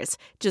aligners.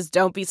 Just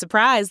don't be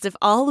surprised if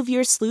all of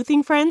your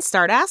sleuthing friends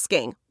start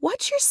asking,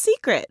 "What's your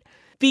secret?"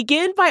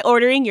 Begin by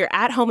ordering your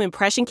at-home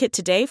impression kit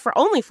today for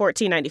only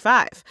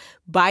 $14.95.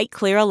 Byte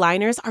Clear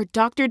aligners are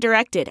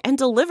doctor-directed and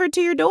delivered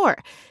to your door.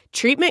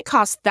 Treatment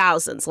costs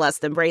thousands less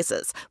than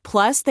braces.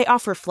 Plus, they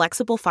offer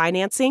flexible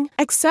financing,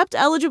 accept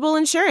eligible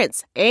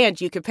insurance,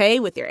 and you can pay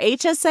with your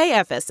HSA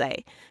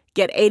FSA.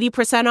 Get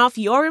 80% off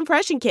your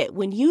impression kit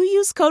when you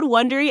use code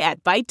WONDERY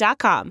at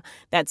Byte.com.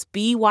 That's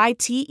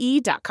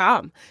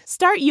BYTE.com.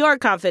 Start your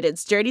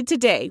confidence journey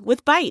today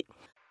with Byte.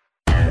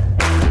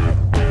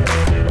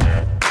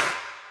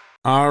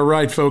 All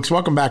right, folks,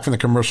 welcome back from the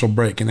commercial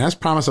break. And as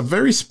promised, a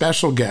very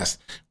special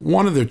guest,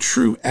 one of the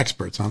true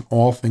experts on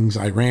all things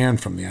Iran,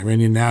 from the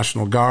Iranian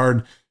National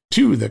Guard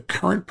to the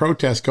current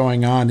protests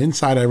going on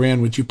inside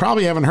Iran, which you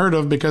probably haven't heard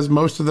of because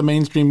most of the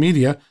mainstream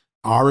media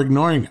are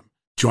ignoring them.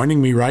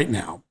 Joining me right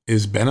now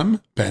is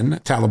Behnam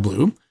Ben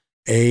Taleblu,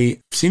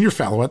 a senior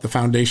fellow at the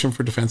Foundation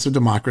for Defense of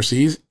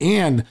Democracies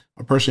and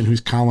a person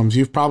whose columns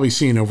you've probably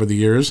seen over the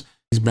years.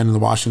 He's been in the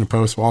Washington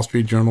Post, Wall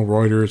Street Journal,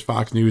 Reuters,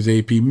 Fox News,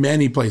 AP,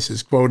 many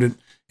places quoted,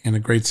 and a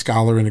great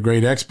scholar and a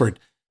great expert.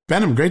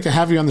 Behnam, great to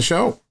have you on the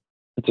show.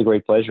 It's a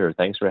great pleasure.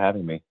 Thanks for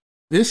having me.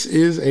 This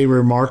is a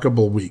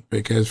remarkable week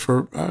because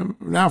for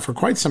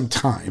quite some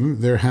time,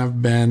 there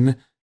have been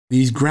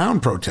these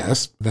ground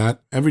protests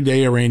that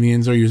everyday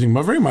Iranians are using,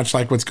 very much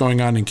like what's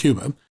going on in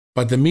Cuba.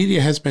 But the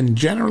media has been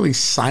generally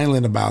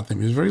silent about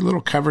them. There's very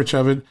little coverage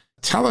of it.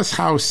 Tell us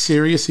how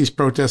serious these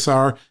protests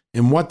are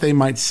and what they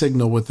might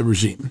signal with the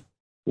regime.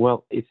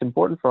 Well, it's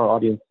important for our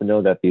audience to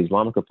know that the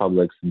Islamic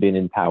Republic's been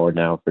in power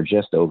now for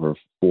just over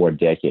 4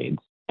 decades.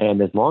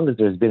 And as long as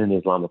there's been an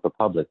Islamic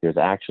Republic, there's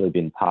actually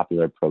been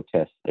popular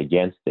protests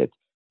against it.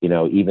 You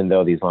know, even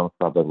though the Islamic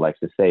Republic likes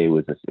to say it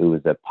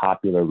was a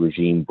popular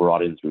regime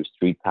brought in through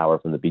street power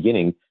from the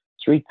beginning,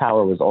 street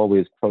power was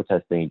always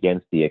protesting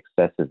against the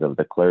excesses of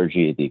the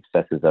clergy, the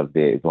excesses of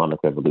the Islamic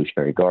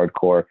Revolutionary Guard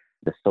Corps,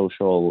 the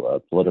social,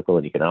 political,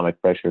 and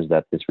economic pressures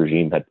that this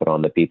regime had put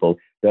on the people.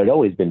 There had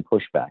always been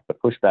pushback,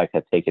 but pushback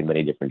had taken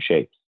many different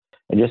shapes.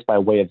 And just by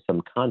way of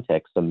some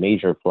context, some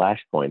major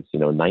flashpoints,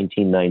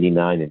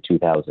 1999 and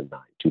 2009.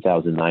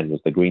 2009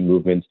 was the Green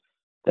Movement,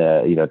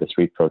 the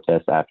street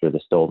protests after the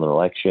stolen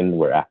election,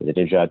 where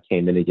Ahmadinejad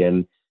came in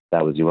again.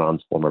 That was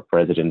Iran's former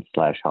president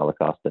 /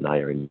 Holocaust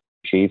denier in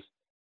chief.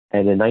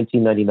 And in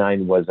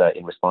 1999 was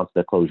in response to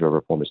the closure of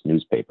Reformist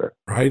newspaper.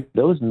 Right.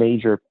 Those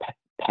major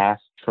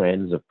past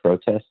trends of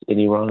protests in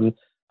Iran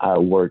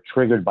were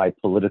triggered by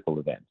political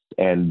events,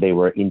 and they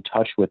were in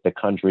touch with the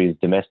country's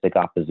domestic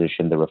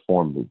opposition, the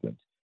reform movement.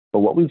 But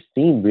what we've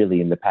seen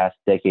really in the past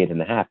decade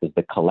and a half is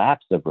the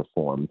collapse of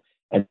reform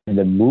and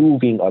the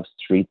moving of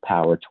street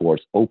power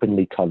towards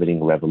openly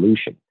coveting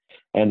revolution.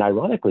 And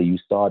ironically, you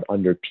saw it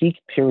under peak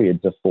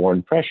periods of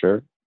foreign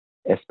pressure,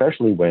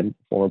 especially when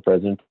former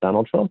President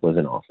Donald Trump was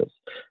in office.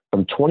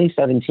 From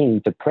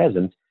 2017 to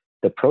present,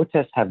 the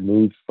protests have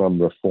moved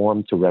from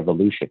reform to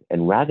revolution.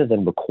 And rather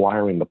than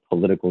requiring a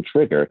political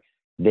trigger,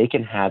 they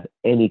can have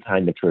any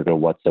kind of trigger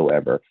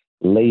whatsoever: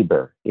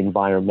 labor,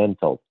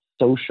 environmental,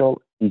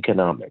 social,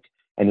 economic.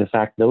 And in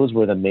fact, those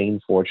were the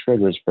main 4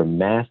 triggers for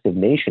massive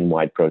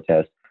nationwide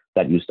protests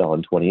that you saw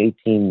in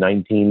 2018,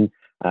 19,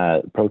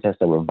 protests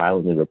that were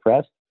violently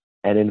repressed.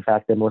 And in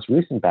fact, the most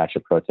recent batch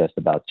of protests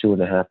about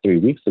 2.5, 3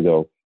 weeks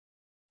ago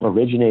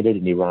originated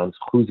in Iran's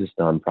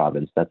Khuzestan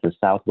province. That's a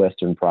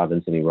southwestern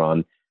province in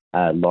Iran,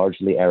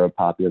 largely Arab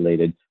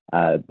populated,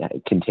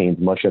 contains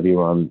much of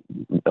Iran's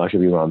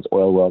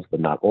oil wealth, but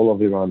not all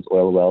of Iran's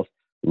oil wealth,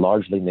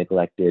 largely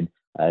neglected,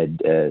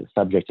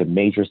 subject to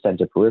major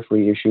center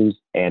periphery issues,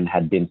 and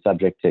had been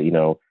subject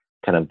to,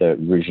 kind of the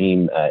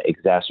regime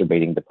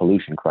exacerbating the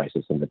pollution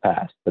crisis in the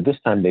past. But this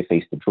time they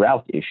faced a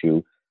drought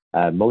issue,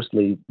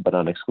 mostly but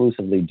not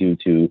exclusively due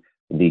to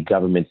the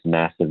government's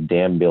massive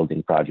dam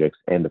building projects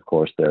and, of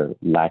course, their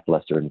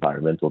lackluster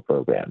environmental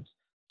programs.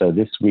 So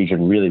this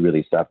region really,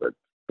 really suffered.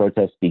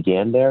 Protests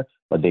began there,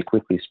 but they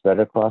quickly spread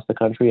across the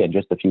country. And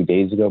just a few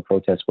days ago,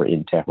 protests were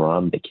in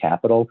Tehran, the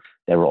capital.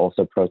 There were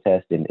also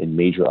protests in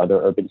major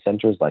other urban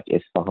centers like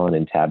Isfahan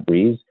and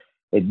Tabriz.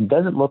 It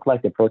doesn't look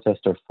like the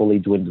protests are fully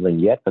dwindling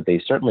yet, but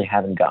they certainly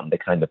haven't gotten the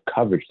kind of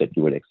coverage that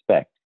you would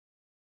expect.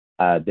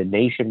 The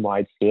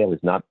nationwide scale is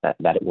not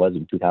that it was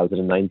in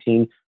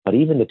 2019, but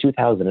even the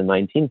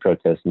 2019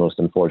 protests, most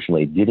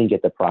unfortunately, didn't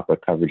get the proper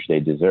coverage they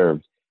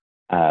deserved,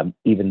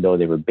 even though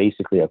they were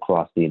basically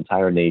across the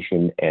entire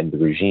nation, and the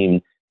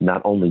regime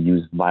not only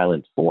used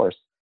violent force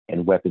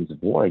and weapons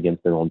of war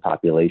against their own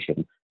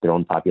population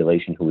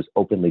who was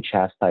openly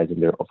chastising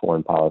their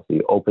foreign policy,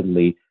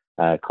 openly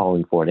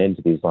calling for an end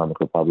to the Islamic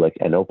Republic,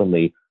 and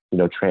openly,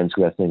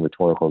 transgressing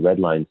rhetorical red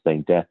lines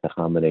saying death to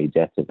Khamenei,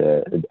 death to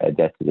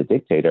the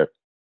dictator,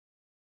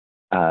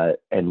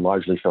 and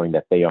largely showing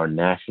that they are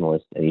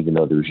nationalists. And even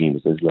though the regime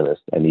is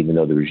Islamist, and even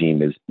though the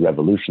regime is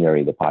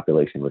revolutionary, the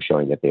population was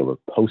showing that they were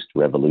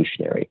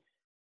post-revolutionary.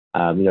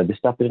 This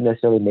stuff didn't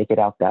necessarily make it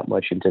out that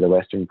much into the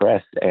Western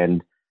press.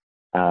 And,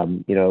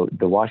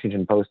 the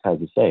Washington Post has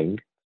a saying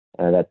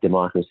that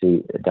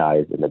democracy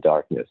dies in the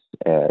darkness.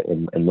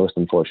 And most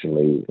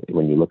unfortunately,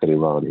 when you look at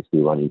Iran, it's the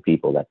Iranian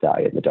people that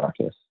die in the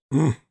darkness.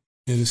 It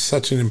is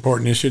such an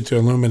important issue to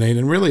illuminate.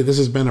 And really, this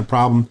has been a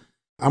problem.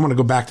 I'm going to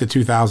go back to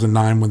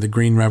 2009 when the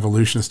Green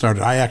Revolution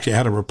started. I actually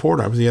had a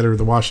reporter. I was the editor of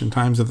the Washington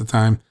Times at the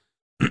time.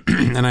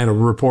 And I had a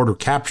reporter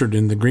captured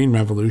in the Green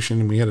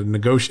Revolution, and we had to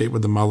negotiate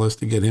with the mullahs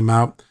to get him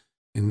out.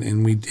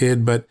 And we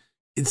did. But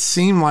it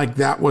seemed like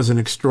that was an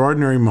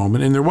extraordinary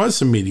moment. And there was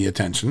some media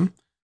attention.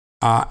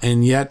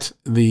 And yet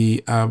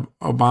the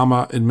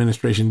Obama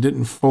administration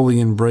didn't fully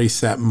embrace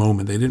that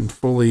moment. They didn't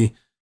fully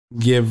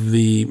give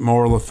the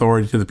moral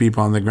authority to the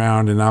people on the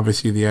ground. And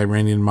obviously the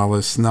Iranian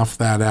mullahs snuffed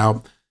that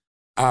out.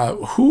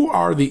 Who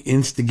are the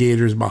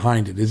instigators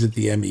behind it? Is it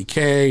the MEK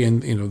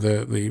and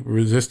the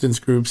resistance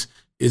groups?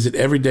 Is it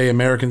everyday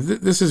Americans?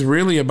 This is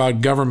really about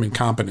government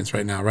competence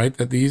right now, right?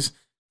 That these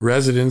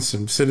residents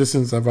and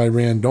citizens of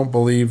Iran don't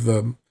believe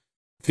the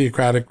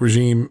theocratic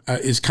regime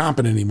is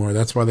competent anymore.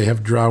 That's why they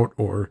have drought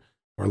or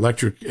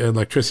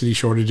electricity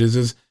shortages.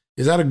 Is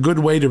that a good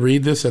way to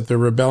read this, that they're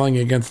rebelling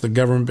against the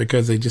government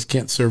because they just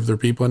can't serve their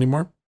people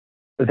anymore?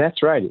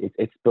 That's right.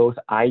 It's both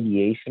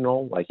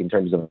ideational, like in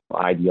terms of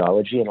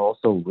ideology, and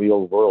also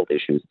real world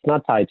issues. It's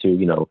not tied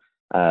to,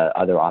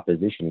 other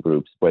opposition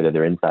groups, whether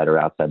they're inside or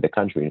outside the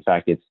country. In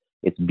fact,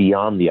 it's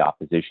beyond the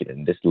opposition,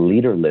 and this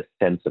leaderless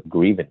sense of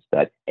grievance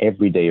that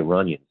everyday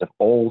Iranians of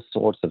all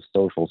sorts of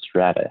social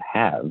strata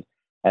have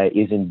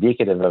is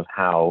indicative of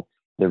how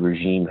the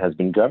regime has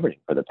been governing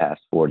for the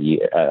past 40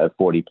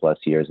 plus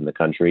years in the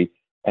country,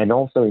 and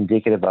also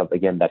indicative of,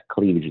 again, that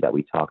cleavage that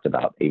we talked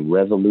about, a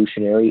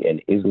revolutionary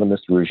and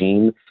Islamist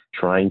regime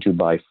trying to,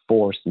 by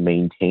force,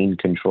 maintain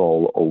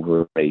control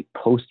over a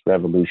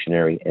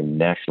post-revolutionary and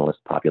nationalist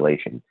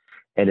population.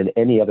 And in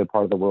any other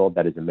part of the world,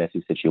 that is a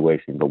messy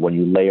situation. But when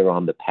you layer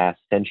on the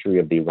past century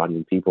of the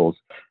Iranian people's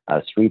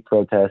street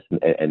protests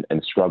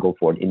and struggle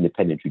for an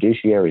independent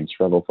judiciary, and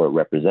struggle for a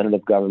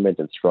representative government,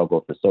 and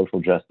struggle for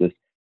social justice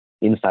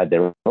inside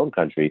their own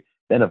country,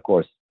 then, of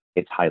course,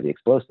 it's highly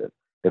explosive.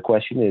 The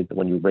question is,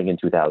 when you bring in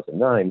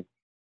 2009,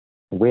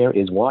 where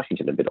is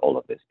Washington amid all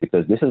of this?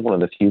 Because this is one of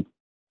the few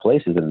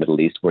places in the Middle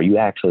East where you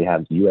actually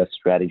have U.S.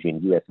 strategy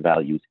and U.S.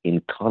 values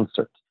in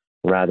concert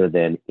rather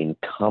than in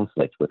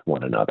conflict with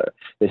one another.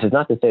 This is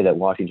not to say that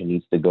Washington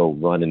needs to go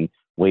run and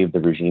wave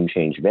the regime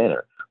change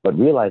banner, but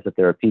realize that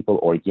there are people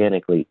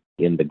organically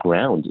in the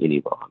ground in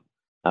Iran,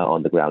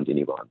 on the ground in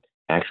Iran,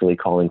 actually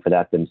calling for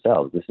that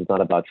themselves. This is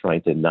not about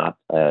trying to not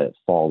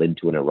fall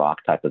into an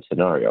Iraq type of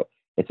scenario.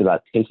 It's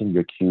about taking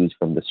your cues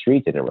from the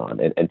street in Iran.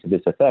 And to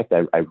this effect,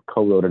 I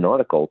co-wrote an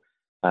article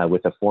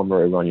with a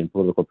former Iranian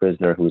political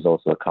prisoner who is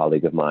also a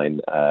colleague of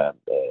mine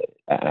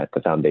at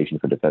the Foundation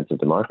for Defense of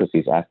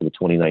Democracies after the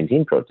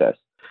 2019 protests.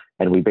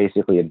 And we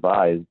basically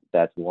advised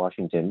that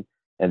Washington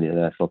and the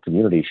international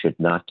community should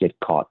not get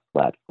caught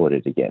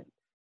flat-footed again.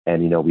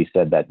 And, we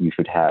said that you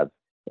should have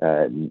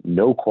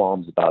no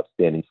qualms about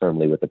standing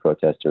firmly with the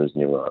protesters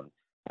in Iran.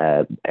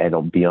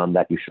 And beyond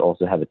that, you should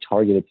also have a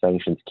targeted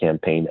sanctions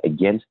campaign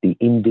against the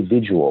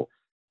individual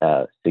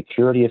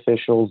security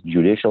officials,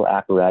 judicial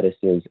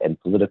apparatuses, and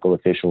political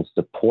officials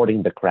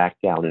supporting the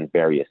crackdown in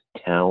various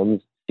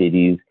towns,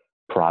 cities,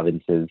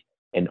 provinces,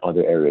 and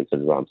other areas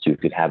of Iran. So you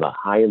could have a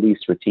highly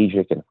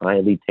strategic and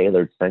highly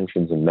tailored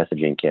sanctions and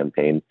messaging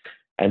campaign.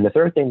 And the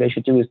third thing they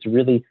should do is to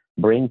really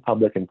bring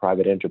public and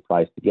private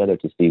enterprise together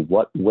to see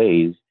what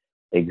ways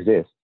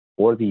exist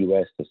for the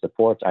U.S. to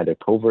support, either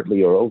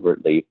covertly or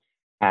overtly,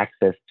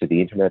 access to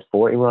the internet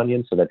for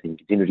Iranians so that they can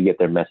continue to get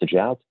their message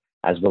out,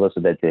 as well as so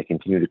that they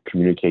continue to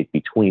communicate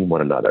between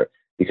one another,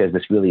 because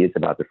this really is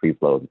about the free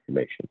flow of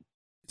information.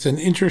 It's an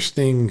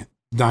interesting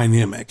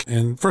dynamic.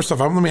 And first off,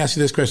 let me ask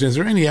you this question. Is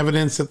there any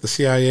evidence that the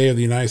CIA or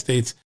the United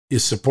States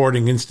is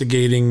supporting,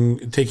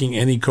 instigating, taking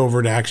any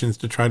covert actions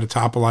to try to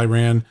topple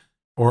Iran?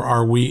 Or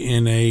are we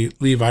in a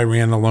leave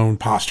Iran alone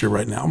posture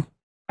right now?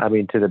 I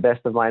mean, to the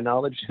best of my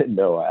knowledge,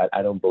 no,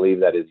 I don't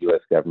believe that is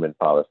U.S. government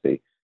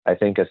policy. I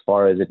think as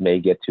far as it may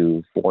get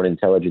to foreign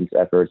intelligence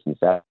efforts and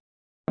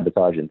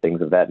sabotage and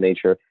things of that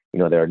nature,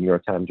 there are New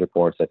York Times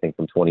reports, I think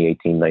from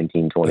 2018,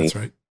 19, 20, That's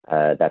right.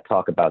 that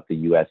talk about the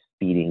U.S.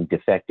 feeding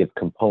defective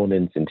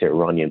components into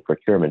Iranian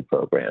procurement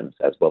programs,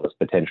 as well as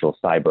potential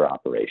cyber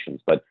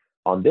operations. But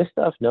on this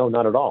stuff, no,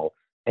 not at all.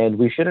 And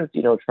we shouldn't,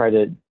 try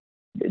to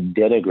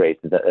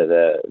denigrate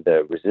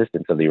the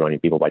resistance of the Iranian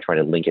people by trying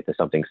to link it to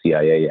something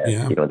CIA.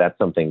 Yeah. That's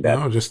something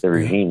that the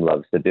regime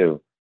loves to do.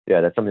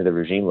 Yeah, that's something the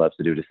regime loves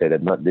to do, to say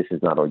that this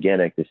is not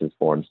organic, this is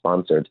foreign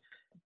sponsored.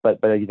 But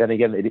then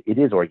again, it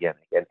is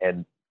organic.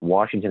 And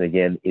Washington,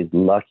 again, is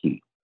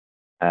lucky,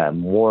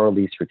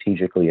 morally,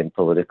 strategically, and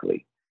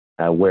politically,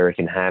 where it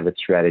can have its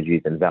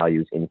strategies and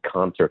values in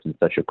concert in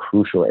such a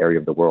crucial area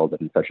of the world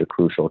and in such a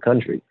crucial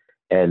country.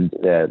 And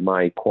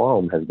my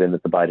qualm has been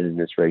that the Biden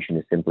administration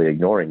is simply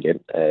ignoring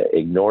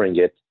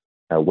it,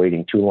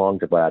 waiting too long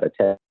to put out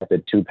a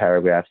tepid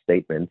 2-paragraph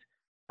statement,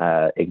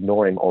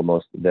 ignoring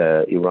almost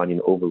the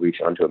Iranian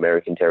overreach onto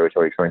American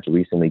territory, trying to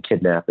recently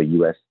kidnap a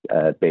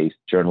U.S.-based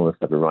journalist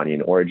of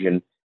Iranian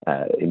origin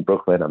in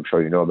Brooklyn. I'm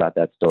sure you know about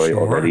that story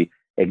already.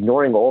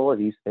 Ignoring all of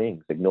these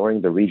things,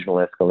 ignoring the regional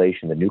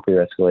escalation,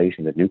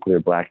 the nuclear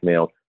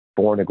blackmail,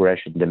 foreign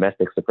aggression,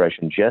 domestic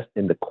suppression, just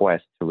in the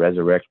quest to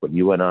resurrect what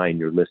you and I and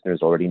your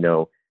listeners already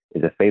know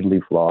is a fatally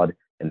flawed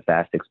and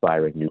fast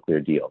expiring nuclear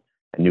deal.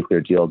 A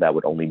nuclear deal that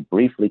would only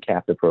briefly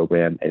cap the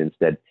program and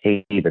instead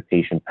pave a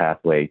patient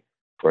pathway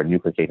for a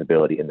nuclear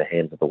capability in the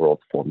hands of the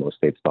world's foremost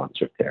state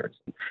sponsor of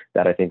terrorism.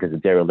 That, I think, is a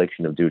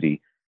dereliction of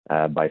duty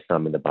by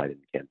some in the Biden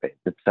campaign,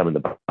 some in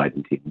the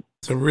Biden team.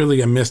 It's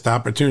really a missed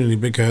opportunity,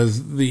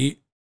 because the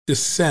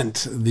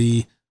dissent,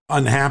 the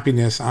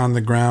unhappiness on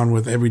the ground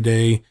with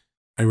everyday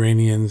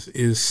Iranians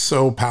is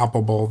so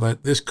palpable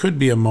that this could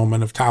be a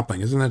moment of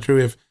toppling. Isn't that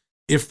true?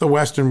 If the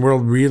Western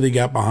world really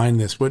got behind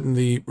this, wouldn't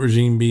the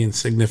regime be in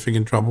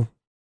significant trouble?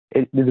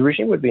 The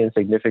regime would be in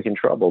significant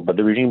trouble, but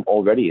the regime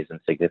already is in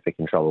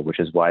significant trouble, which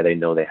is why they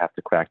know they have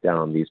to crack down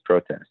on these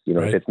protests.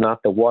 Right. If it's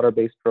not the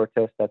water-based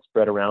protests that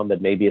spread around,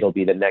 then maybe it'll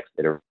be the next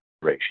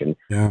iteration.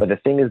 Yeah. But the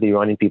thing is, the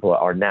Iranian people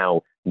are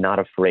now not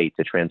afraid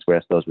to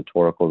transgress those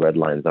rhetorical red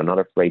lines. They're not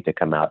afraid to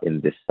come out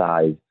in this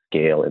size,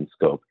 scale, and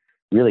scope.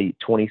 Really,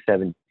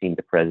 2017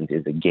 to present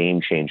is a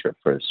game changer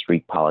for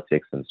street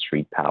politics and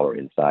street power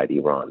inside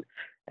Iran.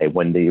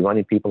 When the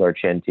Iranian people are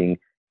chanting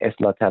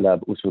Eslah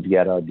talab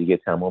usulgara dige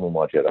tamam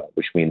majera,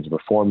 which means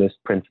reformist,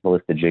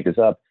 principlist, the jig is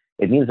up,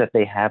 it means that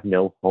they have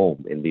no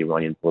home in the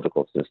Iranian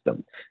political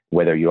system,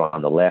 whether you're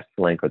on the left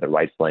flank or the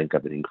right flank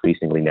of an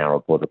increasingly narrow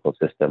political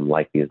system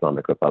like the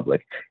Islamic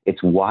Republic.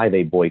 It's why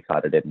they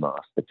boycotted en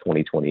masse the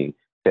 2020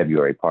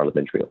 February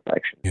parliamentary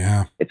election.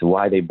 Yeah. It's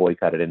why they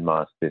boycotted en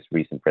masse this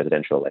recent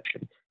presidential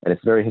election. And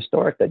it's very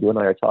historic that you and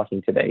I are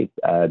talking today,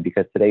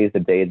 because today is the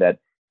day that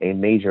a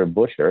major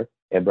butcher,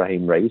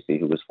 Ebrahim Raisi,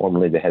 who was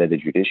formerly the head of the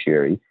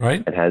judiciary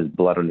and has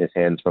blood on his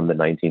hands from the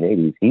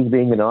 1980s, he's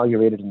being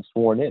inaugurated and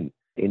sworn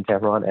in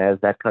Tehran as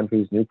that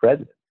country's new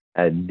president.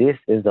 This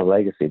is the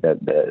legacy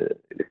that the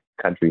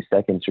country's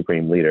second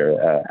supreme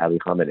leader, Ali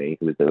Khamenei,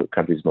 who is the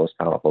country's most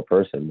powerful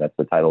person, that's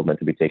the title meant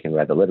to be taken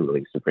rather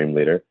literally, supreme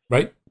leader,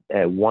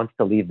 wants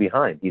to leave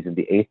behind. He's in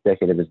the 8th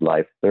decade of his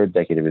life, 3rd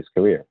decade of his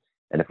career.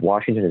 And if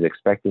Washington is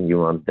expecting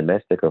Iran's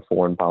domestic or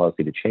foreign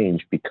policy to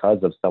change because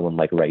of someone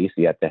like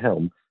Raisi at the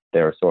helm, they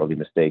are sorely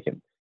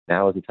mistaken.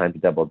 Now is the time to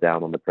double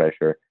down on the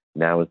pressure.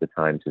 Now is the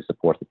time to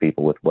support the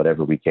people with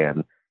whatever we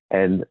can.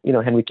 And,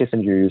 Henry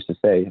Kissinger used to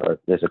say, or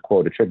there's a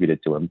quote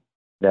attributed to him,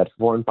 that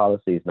foreign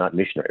policy is not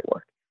missionary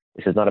work.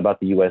 This is not about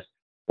the U.S.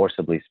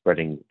 forcibly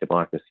spreading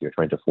democracy or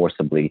trying to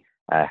forcibly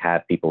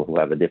have people who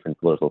have a different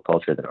political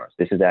culture than ours.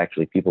 This is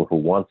actually people who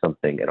want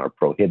something and are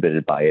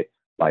prohibited by it,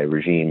 by a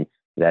regime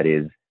that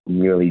is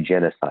merely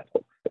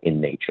genocidal in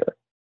nature.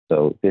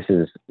 So this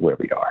is where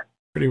we are.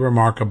 Pretty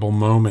remarkable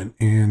moment.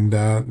 And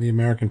the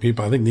American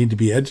people, I think, need to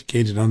be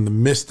educated on the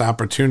missed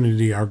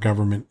opportunity our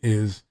government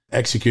is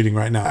executing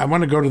right now. I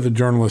want to go to the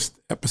journalist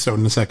episode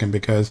in a second,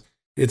 because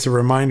it's a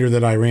reminder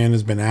that Iran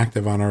has been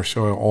active on our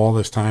soil all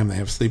this time. They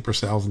have sleeper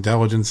cells,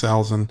 intelligence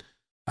cells, and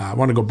I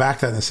want to go back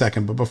to that in a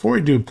second. But before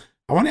we do,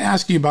 I want to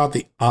ask you about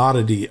the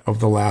oddity of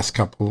the last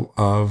couple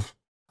of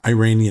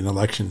Iranian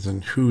elections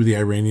and who the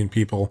Iranian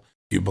people,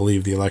 you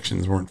believe the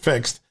elections weren't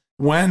fixed.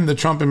 When the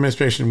Trump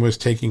administration was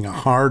taking a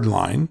hard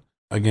line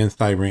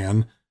against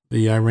Iran,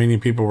 the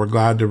Iranian people were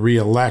glad to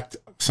re-elect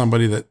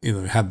somebody that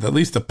had at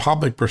least a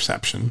public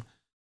perception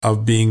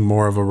of being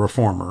more of a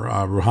reformer,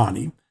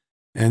 Rouhani.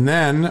 And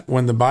then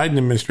when the Biden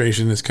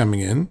administration is coming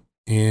in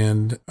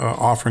and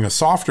offering a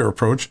softer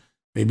approach,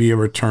 maybe a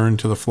return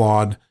to the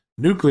flawed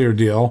nuclear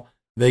deal,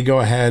 they go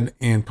ahead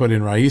and put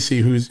in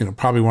Raisi, who's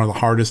probably one of the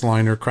hardest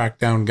liner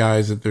crackdown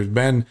guys that there's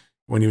been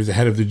when he was the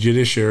head of the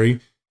judiciary.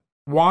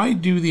 Why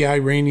do the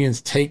Iranians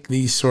take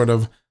these sort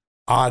of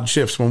odd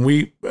shifts? When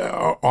we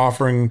are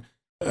offering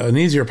an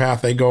easier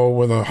path, they go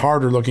with a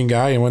harder looking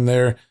guy. And when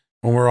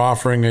we're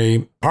offering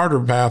a harder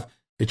path,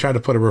 they try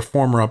to put a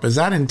reformer up. Is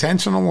that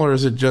intentional, or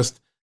is it just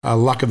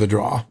luck of the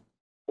draw?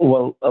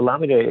 Well, allow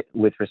me to,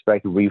 with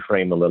respect,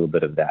 reframe a little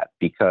bit of that,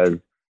 because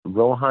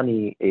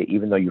Rouhani,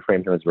 even though you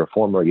framed him as a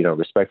reformer,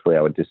 respectfully,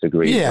 I would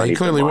disagree. Yeah, he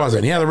clearly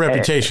wasn't. He had a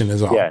reputation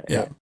is all.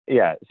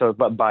 Yeah. So,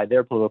 but by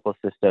their political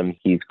system,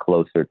 he's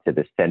closer to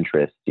the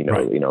centrist,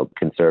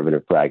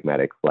 conservative,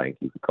 pragmatic flank.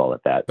 You could call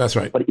it that. That's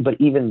right. But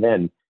even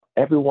then,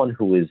 everyone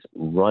who is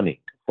running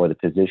for the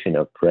position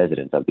of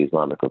president of the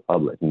Islamic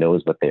Republic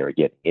knows what they are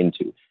getting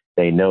into.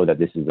 They know that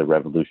this is a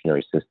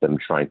revolutionary system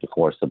trying to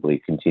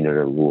forcibly continue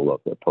to rule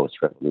over a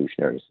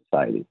post-revolutionary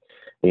society.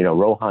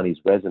 Rouhani's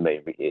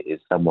resume is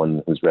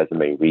someone whose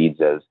resume reads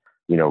as,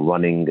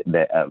 running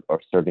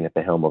or serving at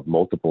the helm of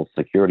multiple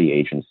security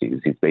agencies.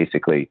 He's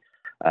basically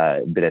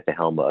been at the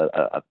helm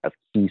of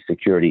key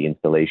security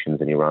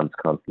installations in Iran's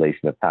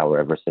constellation of power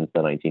ever since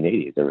the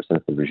 1980s, ever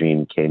since the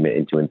regime came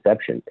into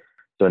inception.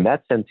 So in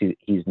that sense,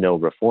 he's no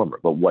reformer.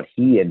 But what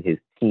he and his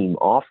team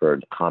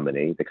offered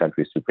Khamenei, the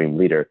country's supreme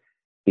leader,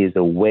 is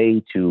a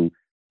way to,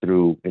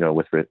 through,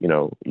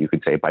 you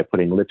could say by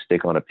putting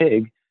lipstick on a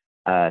pig,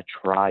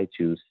 try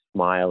to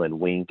smile and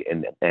wink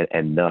and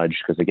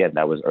nudge, because again,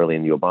 that was early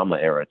in the Obama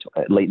era,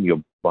 late in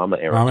the Obama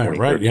era,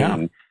 right?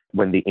 Yeah.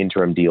 When the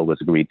interim deal was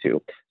agreed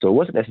to. So it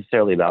wasn't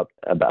necessarily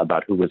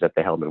about who was at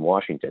the helm in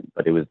Washington,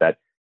 but it was that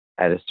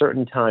at a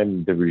certain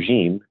time, the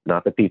regime,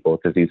 not the people,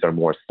 because these are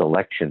more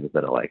selections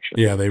than elections.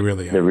 Yeah, they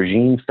really are. The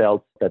regime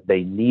felt that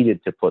they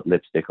needed to put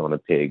lipstick on a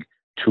pig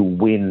to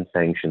win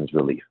sanctions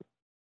relief.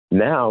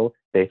 Now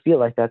they feel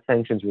like that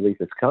sanctions relief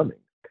is coming.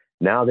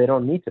 Now they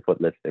don't need to put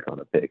lipstick on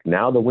a pig.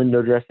 Now the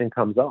window dressing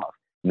comes off.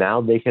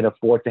 Now they can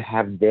afford to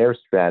have their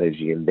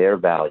strategy and their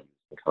values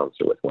in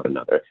concert with one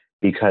another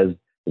because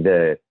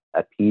the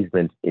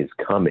appeasement is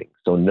coming.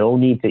 So no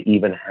need to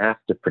even have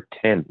to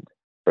pretend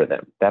for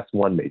them. That's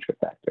one major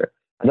factor.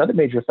 Another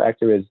major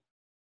factor is,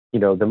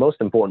 the most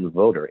important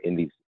voter in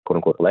these quote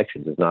unquote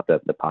elections is not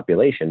the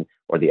population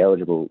or the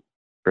eligible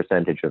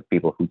percentage of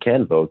people who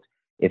can vote.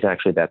 It's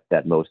actually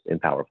that most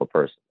powerful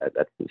person.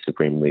 That's the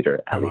supreme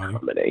leader, Ali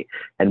Khamenei.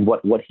 And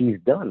what he's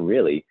done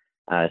really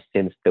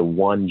since the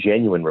one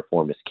genuine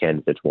reformist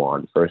candidate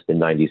won, first in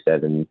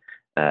 97,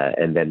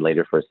 and then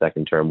later for a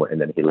second term,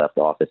 and then he left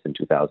office in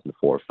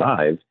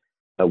 2004-05.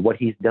 What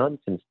he's done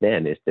since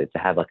then is to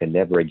have like a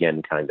never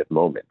again kind of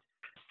moment.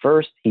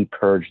 First, he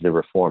purged the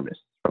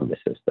reformists from the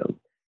system.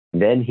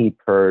 Then he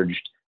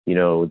purged,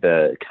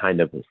 the kind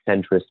of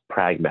centrist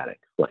pragmatic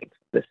flank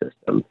of the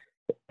system.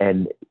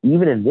 And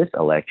even in this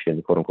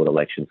election, quote unquote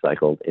election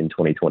cycle in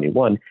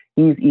 2021,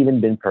 he's even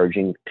been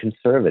purging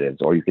conservatives,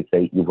 or you could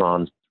say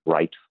Iran's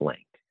right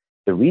flank.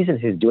 The reason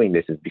he's doing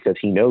this is because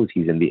he knows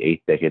he's in the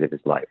 8th decade of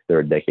his life,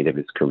 3rd decade of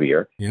his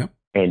career. Yeah.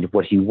 And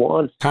what he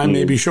wants time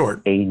may be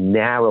short. He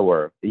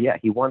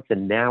wants a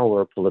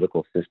narrower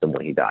political system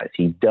when he dies.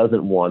 He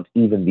doesn't want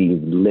even the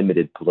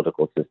limited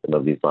political system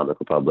of the Islamic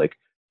Republic,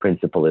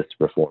 principalist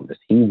reformists.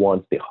 He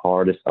wants the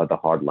hardest of the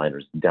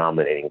hardliners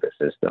dominating the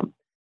system.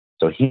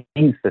 So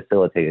he's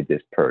facilitated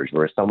this purge,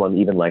 where someone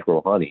even like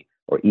Rouhani,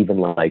 or even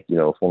like,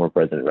 former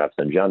President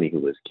Rafsanjani, who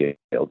was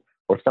killed,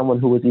 or someone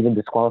who was even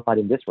disqualified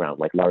in this round,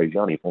 like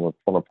Larijani,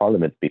 former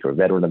parliament speaker,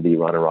 veteran of the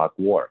Iran-Iraq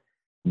War.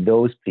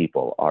 Those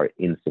people are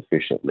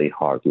insufficiently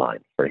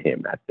hardline for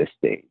him at this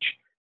stage.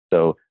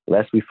 So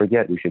lest we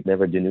forget, we should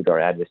never denude our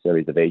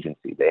adversaries of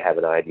agency. They have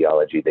an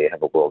ideology, they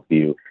have a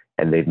worldview,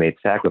 and they've made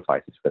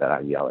sacrifices for that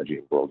ideology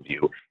and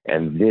worldview.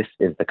 And this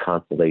is the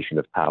constellation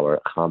of power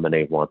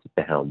Khamenei wants at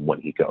the helm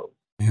when he goes.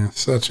 Yeah,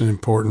 such an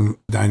important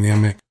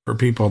dynamic for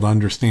people to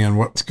understand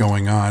what's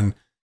going on.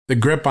 The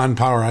grip on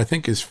power, I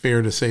think, is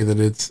fair to say that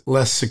it's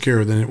less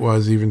secure than it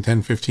was even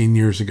 10, 15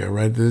 years ago,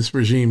 right? This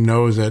regime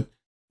knows that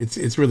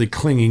it's really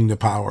clinging to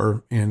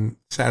power. And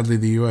sadly,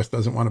 the U.S.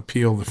 doesn't want to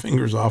peel the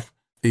fingers off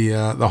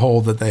the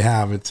hold that they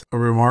have. It's a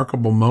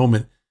remarkable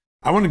moment.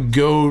 I want to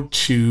go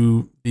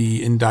to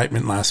the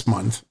indictment last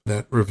month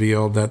that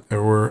revealed that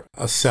there were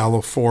a cell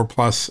of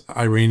 4+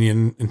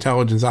 Iranian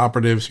intelligence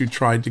operatives who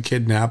tried to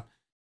kidnap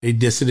a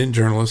dissident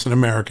journalist, an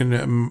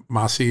American,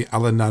 Masih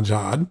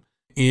Alinejad,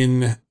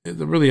 in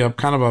really a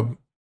kind of a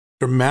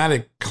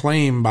dramatic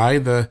claim by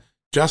the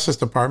Justice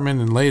Department,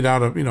 and laid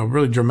out a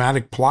really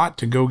dramatic plot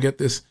to go get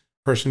this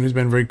person who's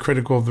been very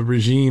critical of the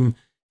regime.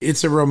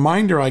 It's a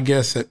reminder, I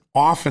guess, that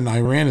often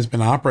Iran has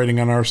been operating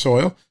on our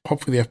soil.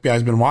 Hopefully the FBI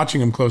has been watching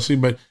them closely,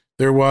 but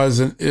there was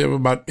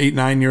about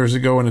 8-9 years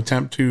ago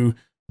an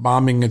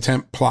bombing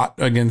attempt plot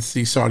against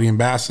the Saudi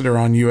ambassador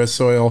on U.S.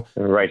 soil.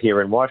 Right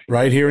here in Washington.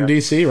 Right here in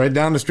D.C., right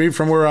down the street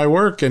from where I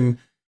work. And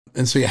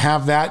so you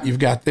have that, you've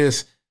got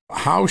this.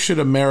 How should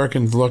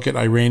Americans look at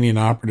Iranian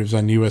operatives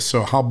on U.S.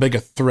 soil? How big a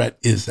threat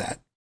is that?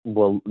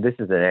 Well, this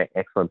is an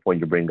excellent point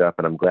you bring up,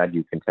 and I'm glad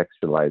you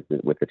contextualized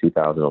it with the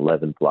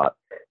 2011 plot.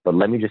 But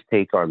let me just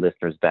take our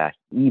listeners back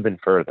even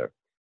further,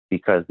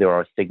 because there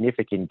are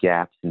significant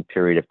gaps in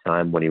period of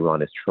time when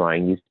Iran is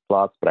trying these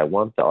plots. But I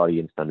want the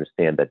audience to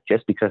understand that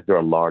just because there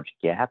are large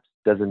gaps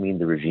doesn't mean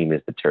the regime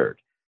is deterred.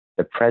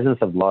 The presence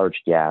of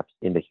large gaps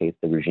indicates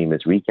the regime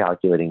is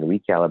recalculating,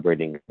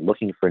 recalibrating,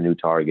 looking for new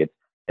targets,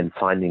 and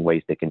finding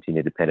ways to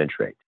continue to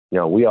penetrate.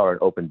 We are an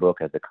open book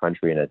as a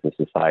country and as a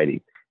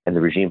society. And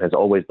the regime has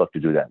always looked to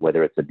do that,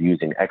 whether it's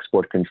abusing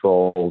export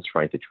controls,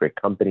 trying to trick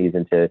companies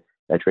into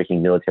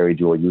tricking military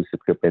dual-use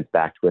equipment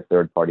back to a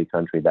third-party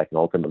country that can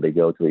ultimately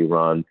go to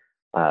Iran,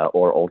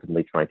 or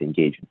ultimately trying to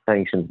engage in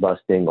sanctions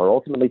busting, or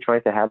ultimately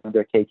trying to have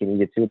their cake and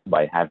eat it too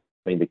by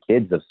having the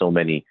kids of so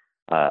many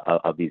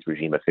of these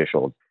regime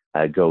officials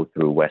go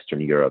through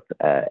Western Europe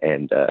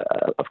and,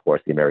 of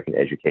course, the American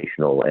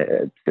educational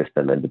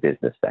system and the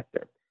business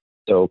sector.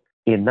 So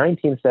in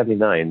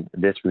 1979,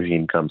 this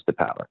regime comes to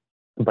power.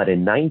 But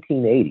in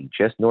 1980,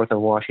 just north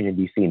of Washington,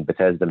 D.C., in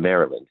Bethesda,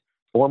 Maryland,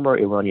 former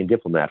Iranian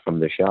diplomat from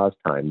the Shah's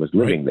time was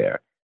living there.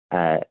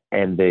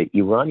 And the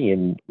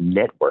Iranian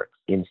networks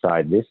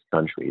inside this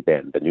country,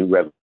 then the new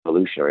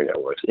revolutionary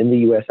networks in the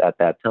U.S. at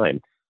that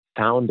time,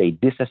 found a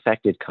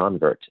disaffected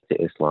convert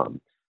to Islam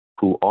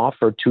who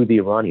offered to the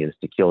Iranians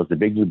to kill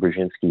Zbigniew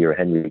Brzezinski or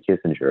Henry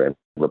Kissinger. And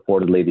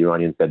reportedly, the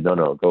Iranians said,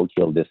 no, go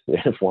kill this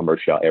former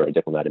Shah-era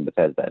diplomat in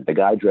Bethesda. And the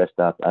guy dressed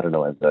up, I don't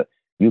know, as a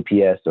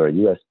UPS or a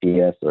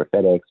USPS or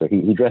FedEx, or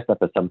he dressed up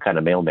as some kind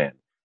of mailman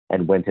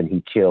and went and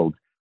he killed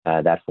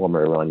that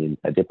former Iranian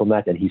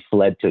diplomat, and he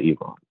fled to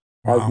Iran.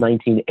 Wow. As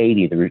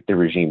 1980, the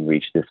regime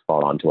reached this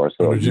far onto our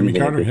soil. Jimmy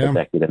Carter,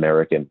 disaffected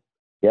American.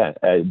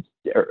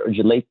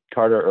 Late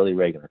Carter, early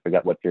Reagan. I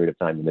forgot what period of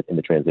time in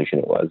the transition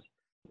it was.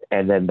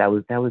 And then that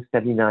was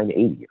 79,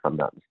 80, if I'm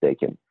not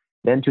mistaken.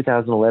 Then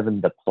 2011,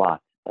 the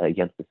plot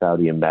against the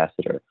Saudi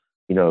ambassador,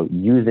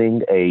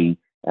 using an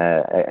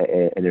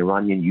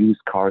Iranian used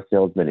car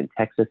salesman in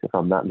Texas, if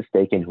I'm not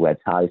mistaken, who had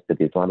ties to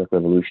the Islamic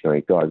Revolutionary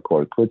Guard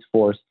Corps Quds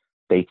Force.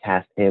 They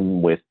tasked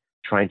him with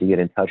trying to get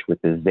in touch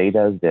with the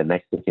Zetas, the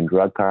Mexican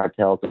drug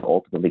cartel, to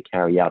ultimately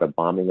carry out a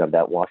bombing of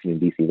that Washington,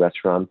 D.C.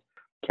 restaurant,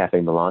 Cafe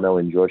Milano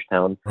in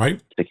Georgetown,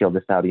 to kill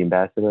the Saudi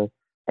ambassador.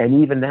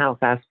 And even now,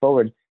 fast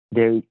forward,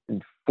 there are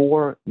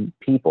 4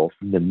 people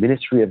from the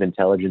Ministry of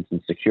Intelligence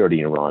and Security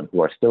in Iran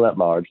who are still at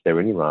large. They're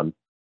in Iran.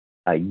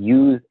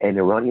 Used an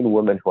Iranian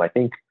woman who I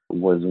think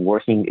was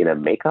working in a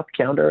makeup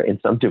counter in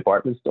some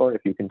department store,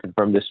 if you can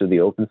confirm this through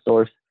the open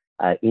source,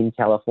 in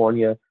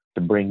California,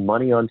 to bring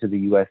money onto the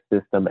U.S.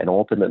 system and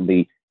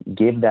ultimately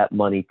give that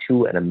money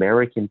to an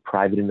American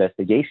private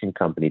investigation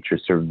company to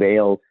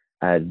surveil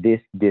this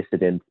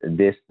dissident,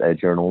 this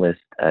journalist,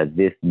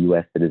 this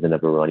U.S. citizen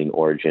of Iranian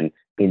origin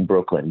in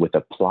Brooklyn, with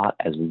a plot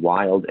as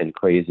wild and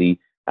crazy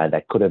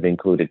that could have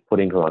included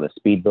putting her on a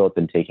speedboat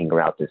and taking her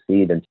out to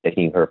sea, then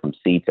taking her from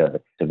sea to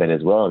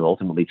Venezuela, and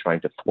ultimately trying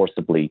to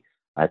forcibly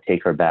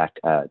take her back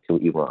to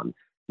Iran.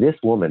 This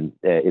woman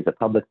is a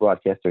public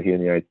broadcaster here in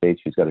the United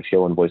States. She's got a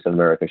show on Voice of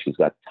America. She's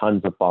got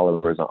tons of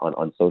followers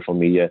on social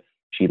media.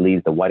 She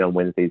leads the White on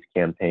Wednesdays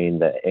campaign,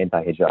 the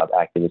anti-hijab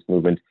activist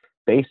movement.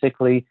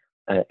 Basically,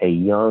 a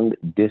young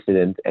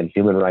dissident and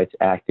human rights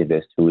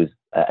activist who is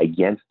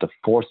against the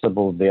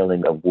forcible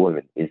veiling of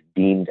women is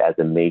deemed as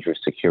a major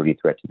security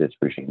threat to this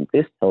regime.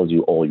 This tells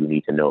you all you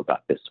need to know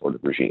about this sort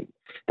of regime,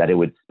 that it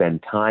would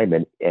spend time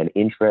and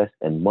interest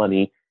and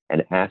money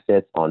and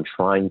assets on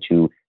trying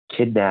to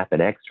kidnap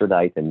and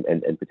extradite and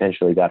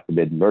potentially, God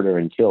forbid, murder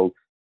and kill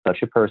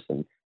such a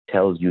person,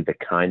 tells you the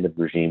kind of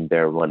regime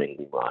they're running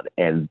in Iran.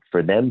 And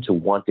for them to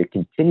want to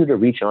continue to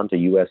reach onto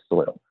U.S.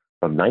 soil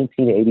from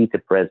 1980 to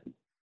present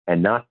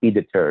and not be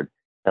deterred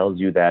tells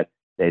you that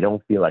they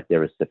don't feel like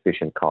there is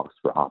sufficient cost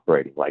for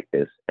operating like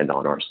this and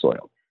on our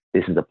soil.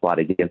 This is a plot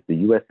against the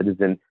U.S.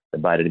 citizen. The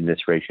Biden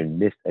administration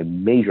missed a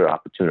major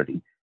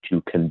opportunity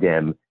to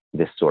condemn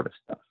this sort of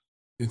stuff.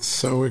 It's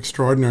so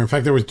extraordinary. In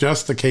fact, there was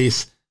just a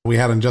case we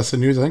had on Just the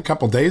News, I think a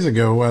couple of days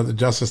ago. The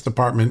Justice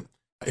Department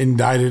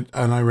indicted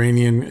an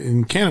Iranian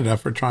in Canada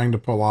for trying to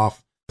pull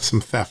off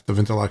some theft of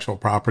intellectual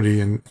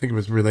property, and I think it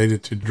was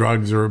related to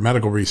drugs or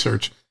medical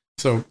research.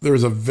 So there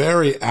was a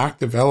very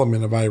active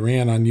element of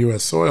Iran on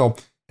U.S. soil,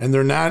 and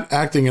they're not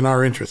acting in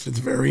our interest. It's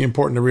very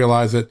important to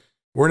realize that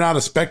we're not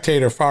a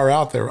spectator far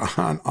out there.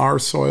 On our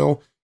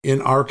soil,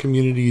 in our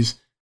communities,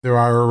 there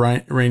are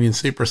Iranian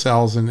sleeper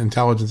cells and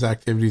intelligence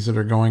activities that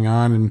are going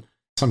on, and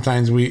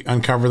sometimes we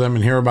uncover them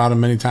and hear about them.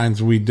 Many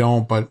times we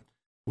don't, but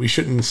we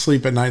shouldn't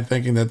sleep at night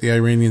thinking that the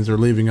Iranians are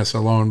leaving us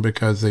alone,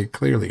 because they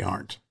clearly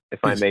aren't. If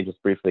I may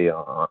just briefly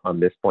on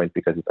this point,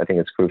 because I think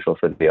it's crucial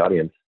for the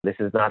audience, this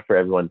is not for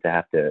everyone to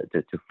have to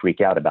freak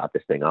out about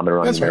this thing. I'm an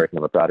Iranian American.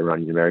 I'm a proud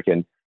Iranian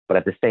American. But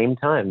at the same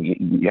time,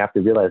 you have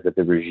to realize that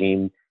the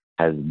regime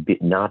has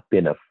not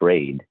been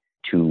afraid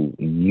to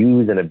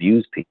use and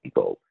abuse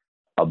people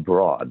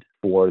abroad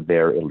for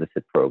their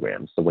illicit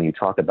programs. So when you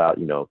talk about,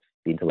 the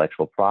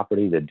intellectual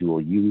property, the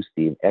dual use,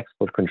 the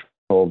export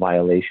control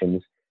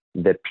violations,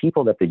 the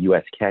people that the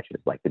U.S.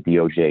 catches, like the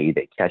DOJ,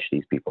 they catch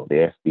these people.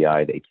 The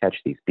FBI, they catch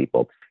these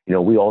people.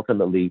 We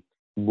ultimately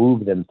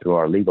move them through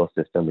our legal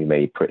system. We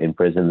may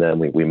imprison them.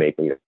 We may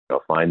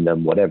fine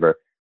them, whatever.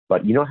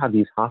 But you know how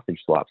these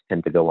hostage swaps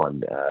tend to go on,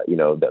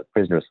 the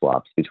prisoner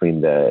swaps between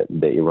the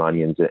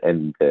Iranians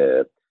and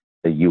the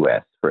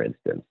U.S., for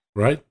instance.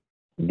 Right.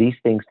 These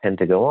things tend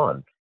to go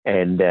on.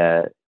 And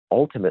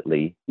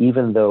ultimately,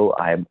 even though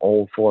I'm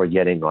all for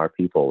getting our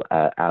people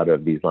out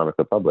of the Islamic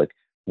Republic,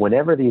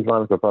 whenever the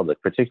Islamic Republic,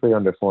 particularly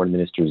under Foreign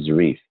Minister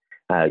Zarif,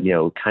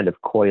 kind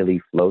of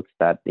coyly floats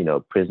that,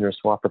 prisoner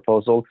swap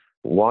proposal,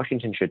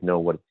 Washington should know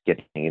what it's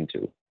getting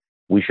into.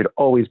 We should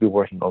always be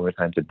working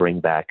overtime to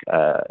bring back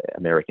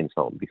Americans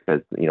home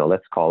because,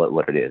 let's call it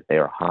what it is. They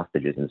are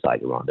hostages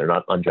inside Iran. They're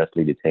not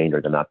unjustly detained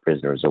or they're not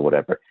prisoners or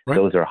whatever. Right.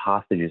 Those are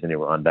hostages in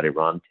Iran that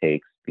Iran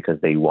takes because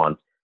they want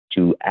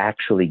to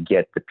actually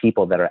get the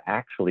people that are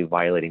actually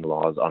violating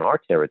laws on our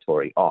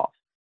territory off.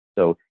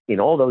 So in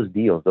all those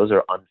deals, those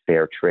are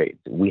unfair trades.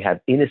 We have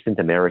innocent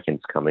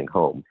Americans coming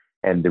home,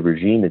 and the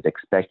regime is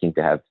expecting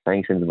to have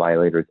sanctions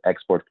violators,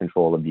 export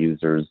control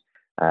abusers,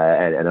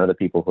 and other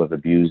people who have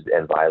abused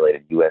and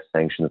violated U.S.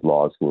 sanctions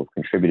laws, who have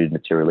contributed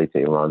materially to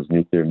Iran's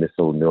nuclear,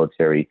 missile,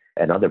 military,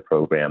 and other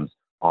programs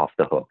off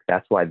the hook.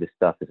 That's why this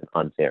stuff is an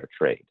unfair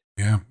trade.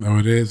 Yeah, no,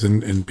 it is.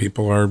 And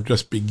people are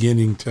just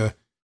beginning to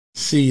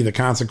see the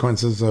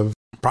consequences of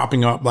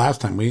propping up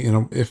last time.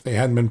 If they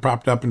hadn't been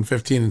propped up in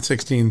 15 and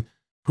 16,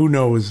 who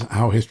knows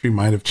how history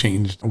might have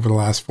changed over the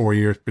last 4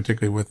 years,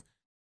 particularly with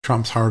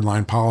Trump's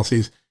hardline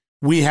policies.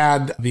 We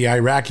had the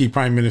Iraqi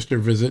prime minister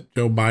visit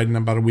Joe Biden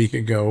about a week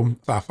ago.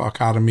 Safa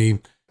Al-Khatami,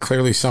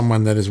 clearly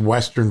someone that is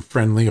Western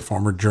friendly, a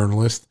former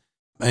journalist.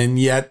 And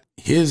yet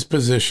his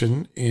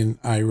position in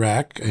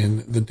Iraq and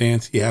the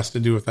dance he has to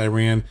do with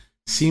Iran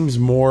seems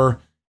more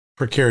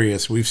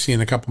precarious. We've seen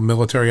a couple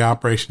military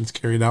operations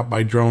carried out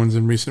by drones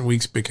in recent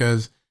weeks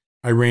because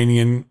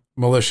Iranian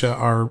militia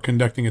are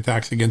conducting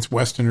attacks against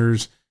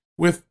Westerners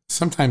with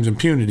sometimes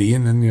impunity.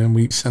 And then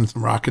we send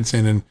some rockets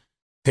in and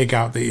take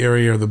out the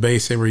area or the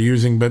base they were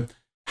using. But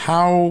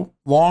how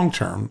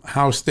long-term,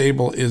 how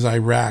stable is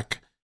Iraq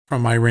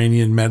from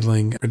Iranian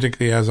meddling,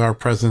 particularly as our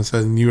presence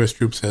and U.S.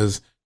 troops has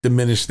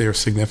diminished there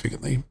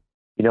significantly?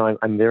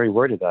 I'm very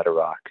worried about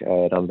Iraq,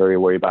 and I'm very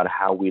worried about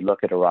how we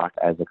look at Iraq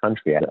as a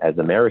country, as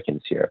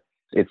Americans here.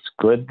 It's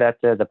good that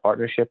the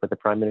partnership with the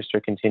prime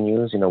minister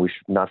continues. We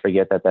should not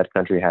forget that that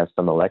country has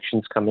some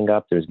elections coming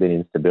up. There's been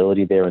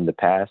instability there in the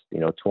past.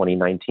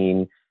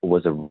 2019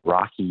 was a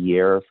rocky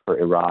year for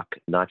Iraq,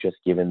 not just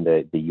given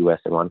the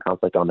U.S.-Iran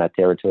conflict on that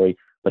territory,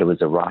 but it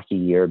was a rocky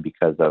year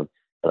because of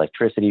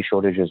electricity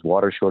shortages,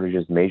 water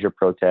shortages, major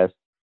protests.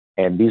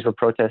 And these were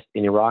protests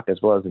in Iraq as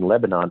well as in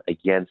Lebanon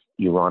against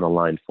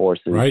Iran-aligned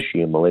forces, right,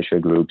 Shia militia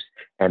groups,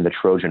 and the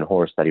Trojan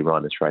horse that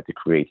Iran has tried to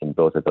create in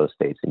both of those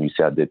states. And you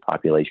saw the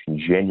population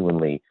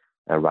genuinely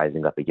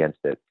rising up against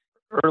it.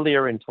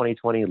 Earlier in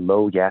 2020,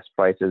 low gas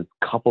prices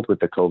coupled with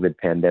the COVID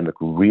pandemic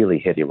really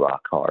hit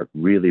Iraq hard,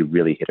 really,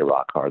 really hit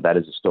Iraq hard. That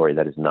is a story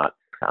that is not,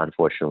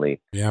 unfortunately,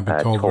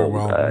 told very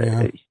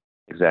well.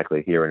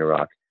 Exactly here in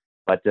Iraq.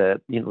 But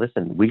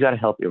listen, we got to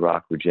help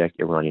Iraq reject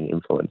Iranian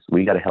influence.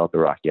 We got to help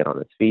Iraq get on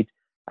its feet.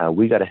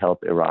 We got to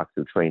help Iraq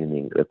through training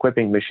and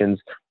equipping missions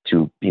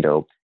to,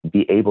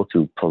 be able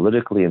to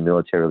politically and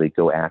militarily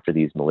go after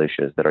these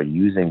militias that are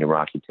using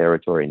Iraqi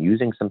territory and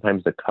using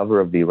sometimes the cover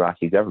of the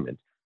Iraqi government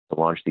to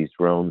launch these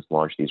drones,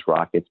 launch these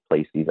rockets,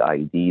 place these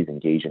IEDs,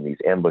 engage in these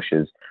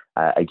ambushes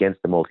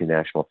against the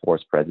multinational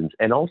force presence,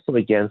 and also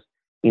against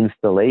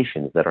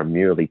installations that are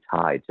merely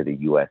tied to the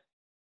U.S.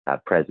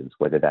 Presence,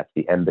 whether that's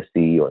the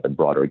embassy or the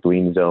broader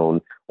green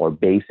zone or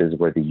bases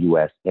where the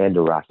U.S. and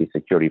Iraqi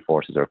security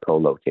forces are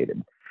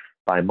co-located.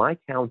 By my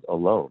count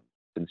alone,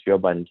 since Joe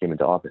Biden came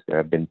into office, there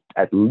have been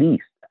at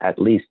least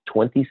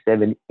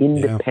 27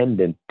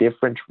 independent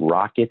different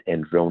rocket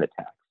and drone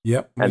attacks.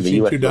 Yep, and the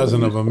U.S. 2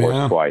 dozen of them.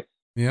 Twice.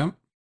 Yeah,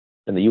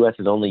 and the U.S.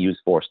 has only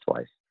used force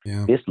twice.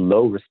 Yeah. This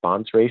low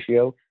response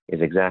ratio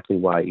is exactly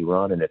why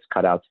Iran and its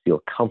cutouts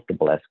feel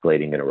comfortable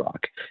escalating in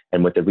Iraq.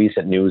 And with the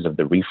recent news of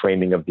the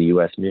reframing of the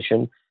U.S.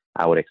 mission,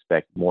 I would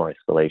expect more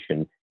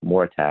escalation,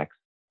 more attacks,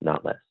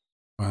 not less.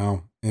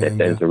 Wow.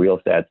 That is a real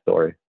sad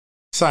story.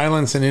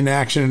 Silence and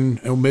inaction,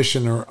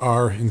 omission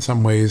are in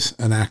some ways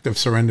an act of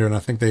surrender. And I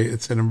think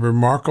it's a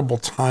remarkable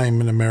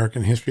time in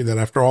American history that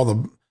after all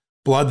the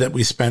blood that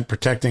we spent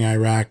protecting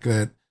Iraq,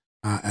 that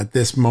at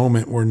this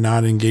moment, we're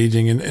not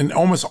engaging in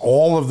almost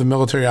all of the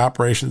military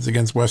operations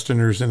against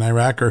Westerners in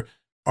Iraq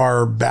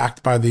are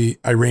backed by the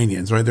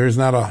Iranians, right? There's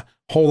not a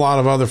whole lot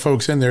of other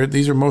folks in there.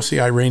 These are mostly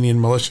Iranian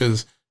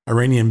militias,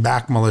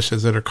 Iranian-backed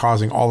militias that are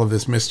causing all of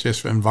this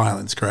mischief and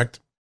violence, correct?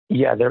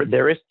 Yeah,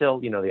 there is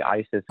still, the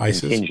ISIS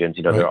contingent.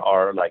 Right. There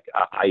are like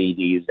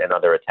IEDs and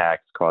other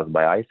attacks caused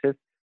by ISIS,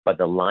 but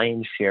the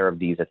lion's share of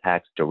these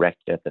attacks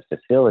directed at the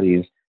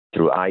facilities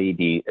through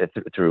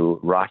through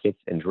rockets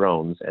and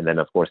drones, and then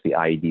of course the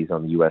IEDs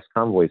on the U.S.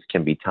 convoys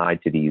can be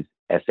tied to these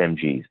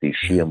SMGs, these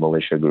Shia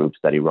militia groups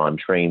that Iran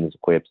trains,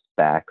 equips,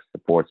 backs,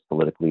 supports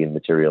politically and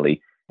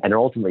materially, and are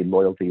ultimately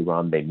loyal to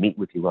Iran. They meet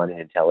with Iranian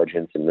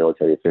intelligence and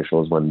military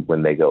officials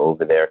when they go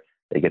over there.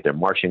 They get their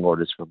marching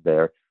orders from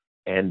there,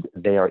 and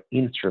they are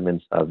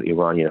instruments of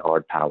Iranian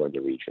hard power in the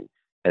region.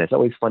 And it's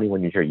always funny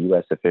when you hear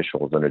U.S.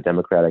 officials under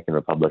Democratic and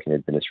Republican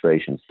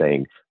administrations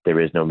saying there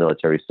is no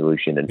military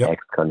solution in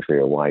X country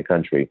or Y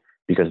country,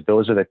 because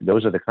those are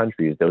the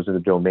countries, those are the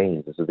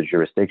domains, those are the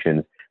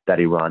jurisdictions that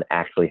Iran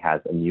actually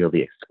has a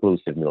nearly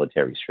exclusive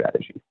military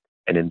strategy.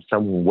 And in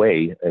some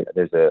way,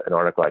 there's an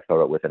article I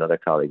co-wrote with another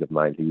colleague of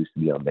mine who used to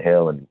be on the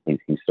Hill, and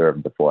he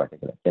served before, I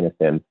think, in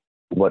Afghanistan.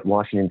 what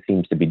Washington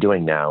seems to be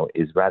doing now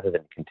is rather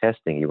than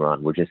contesting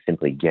Iran, we're just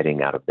simply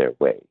getting out of their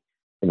way.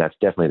 And that's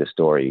definitely the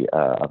story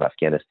of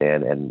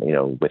Afghanistan. And,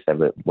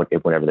 whenever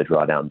the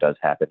drawdown does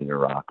happen in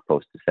Iraq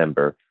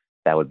post-December,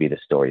 that would be the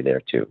story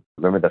there, too.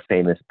 Remember the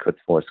famous Quds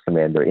Force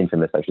commander,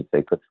 infamous, I should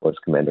say, Quds Force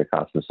commander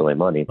Qasem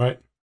Soleimani? Right.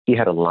 He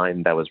had a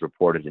line that was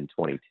reported in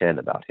 2010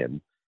 about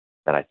him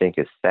that I think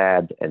is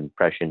sad and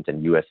prescient,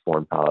 and U.S.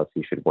 foreign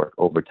policy should work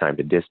overtime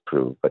to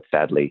disprove, but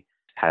sadly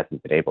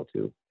hasn't been able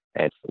to.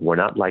 And we're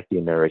not like the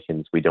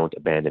Americans. We don't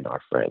abandon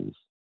our friends.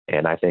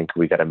 And I think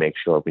we got to make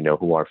sure we know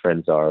who our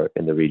friends are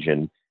in the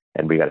region,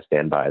 and we got to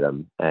stand by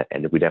them.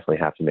 And we definitely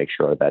have to make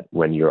sure that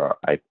when you're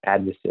an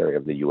adversary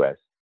of the U.S.,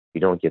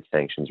 you don't get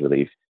sanctions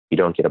relief. You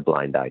don't get a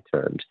blind eye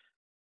turned.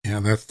 Yeah,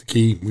 that's the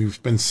key.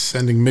 We've been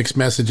sending mixed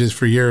messages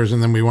for years,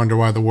 and then we wonder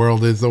why the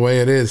world is the way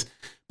it is.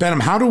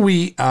 Behnam, how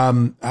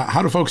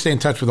do folks stay in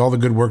touch with all the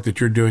good work that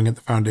you're doing at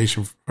the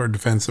Foundation for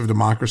Defense of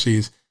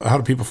Democracies? How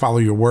do people follow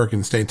your work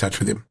and stay in touch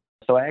with you?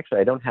 So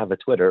I don't have a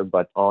Twitter,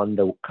 but on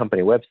the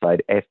company website,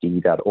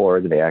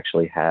 FDD.org, they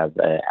actually have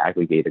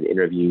aggregated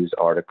interviews,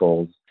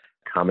 articles,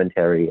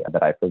 commentary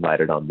that I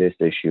provided on this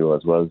issue,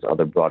 as well as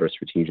other broader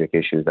strategic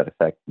issues that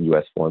affect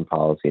U.S. foreign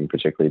policy, and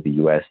particularly the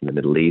U.S. and the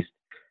Middle East.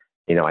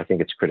 I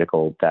think it's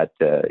critical that,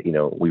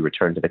 we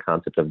return to the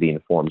concept of the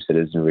informed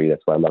citizenry.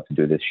 That's why I love to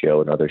do this show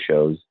and other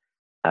shows.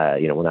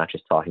 We're not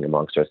just talking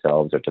amongst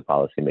ourselves or to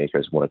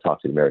policymakers. We want to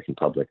talk to the American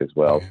public as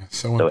well. Yeah,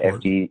 so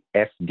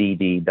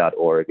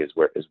FDD.org is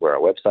where our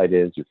website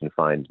is. You can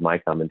find my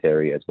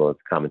commentary as well as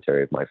the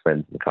commentary of my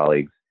friends and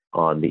colleagues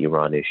on the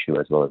Iran issue,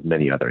 as well as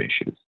many other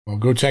issues. Well,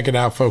 go check it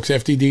out, folks.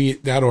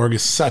 FDD.org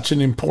is such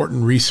an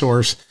important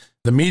resource.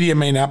 The media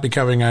may not be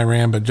covering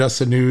Iran, but Just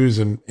the News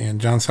and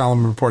John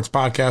Solomon Reports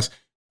podcast,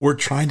 we're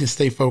trying to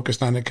stay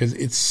focused on it because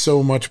it's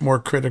so much more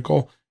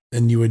critical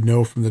than you would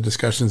know from the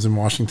discussions in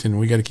Washington.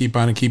 We got to keep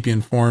on and keep you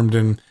informed,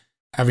 and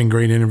having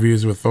great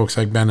interviews with folks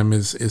like Behnam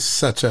is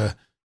such a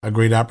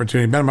great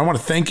opportunity. Behnam, I want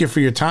to thank you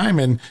for your time,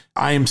 and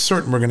I am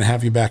certain we're going to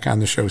have you back on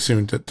the show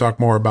soon to talk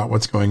more about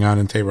what's going on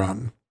in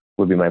Tehran.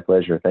 It would be my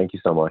pleasure. Thank you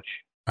so much.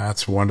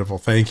 That's wonderful.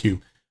 Thank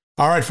you.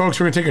 All right, folks,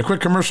 we're going to take a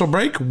quick commercial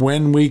break.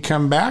 When we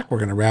come back, we're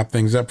going to wrap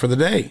things up for the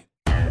day.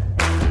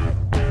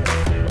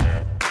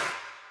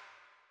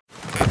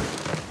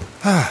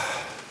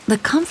 The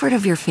comfort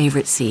of your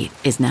favorite seat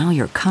is now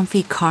your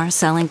comfy car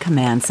selling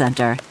command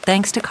center,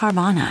 thanks to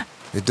Carvana.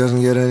 It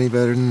doesn't get any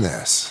better than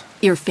this.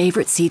 Your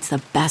favorite seat's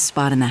the best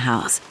spot in the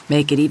house.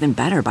 Make it even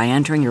better by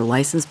entering your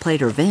license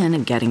plate or VIN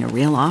and getting a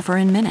real offer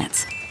in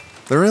minutes.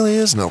 There really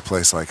is no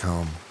place like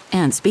home.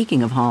 And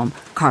speaking of home,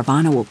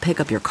 Carvana will pick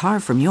up your car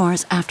from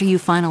yours after you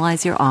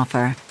finalize your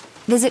offer.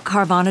 Visit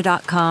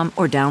Carvana.com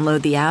or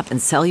download the app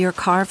and sell your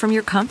car from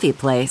your comfy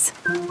place.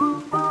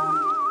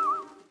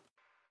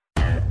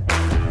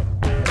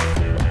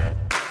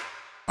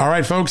 All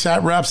right, folks,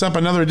 that wraps up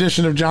another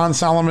edition of John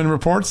Solomon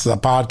Reports, the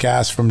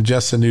podcast from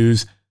Just the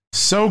News.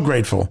 So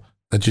grateful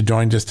that you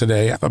joined us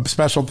today. A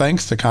special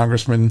thanks to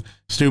Congressman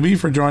Stubbe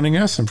for joining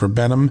us, and for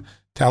Behnam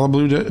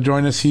Taleblu to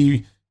join us.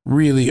 He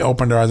really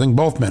opened our eyes. I think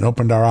both men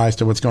opened our eyes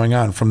to what's going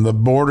on, from the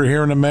border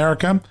here in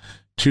America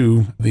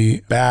to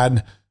the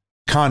bad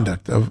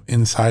conduct of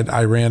inside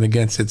Iran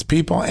against its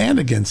people and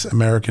against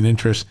American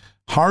interests.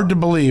 Hard to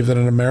believe that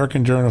an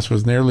American journalist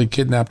was nearly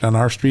kidnapped on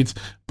our streets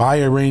by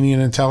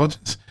Iranian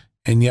intelligence.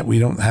 And yet we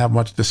don't have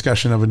much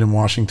discussion of it in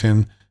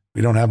Washington.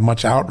 We don't have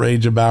much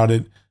outrage about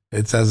it.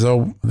 It's as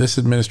though this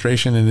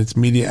administration and its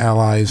media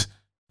allies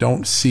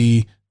don't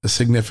see the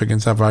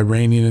significance of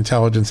Iranian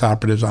intelligence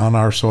operatives on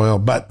our soil.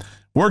 But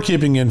we're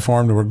keeping you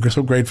informed. We're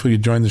so grateful you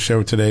joined the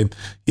show today.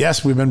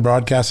 Yes, we've been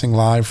broadcasting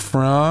live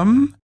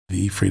from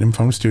the Freedom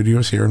Phone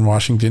studios here in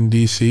Washington,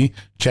 D.C.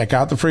 Check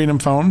out the Freedom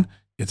Phone.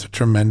 It's a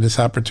tremendous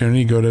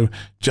opportunity. Go to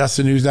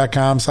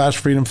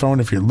justthenews.com/Freedom Phone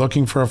if you're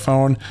looking for a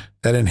phone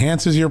that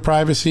enhances your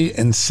privacy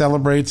and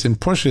celebrates and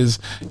pushes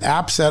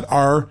apps that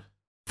are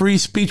free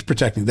speech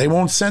protecting. They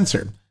won't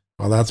censor.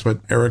 Well, that's what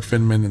Eric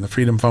Finman and the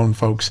Freedom Phone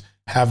folks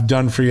have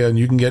done for you. And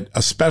you can get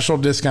a special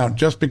discount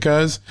just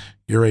because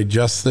you're a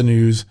Just the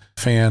News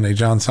fan, a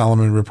John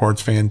Solomon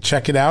Reports fan.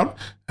 Check it out.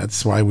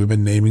 That's why we've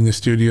been naming the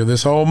studio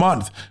this whole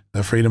month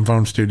the Freedom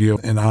Phone Studio,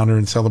 in honor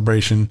and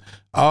celebration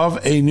of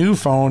a new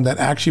phone that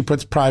actually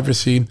puts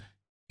privacy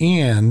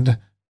and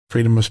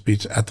freedom of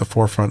speech at the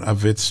forefront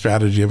of its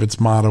strategy, of its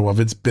motto, of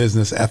its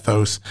business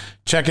ethos.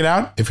 Check it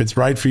out. If it's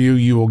right for you,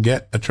 you will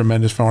get a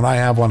tremendous phone. I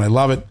have one. I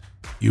love it.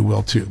 You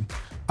will too.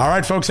 All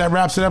right, folks, that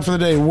wraps it up for the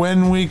day.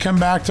 When we come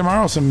back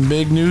tomorrow, some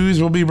big news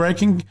will be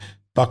breaking.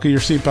 Buckle your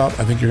seatbelt.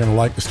 I think you're going to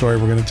like the story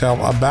we're going to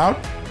tell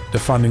about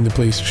defunding the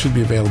police. It should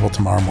be available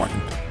tomorrow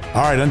morning.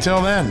 All right,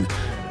 until then,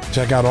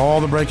 check out all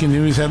the breaking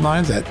news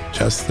headlines at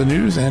Just the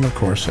News and, of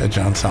course, at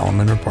John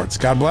Solomon Reports.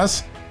 God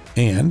bless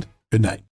and good night.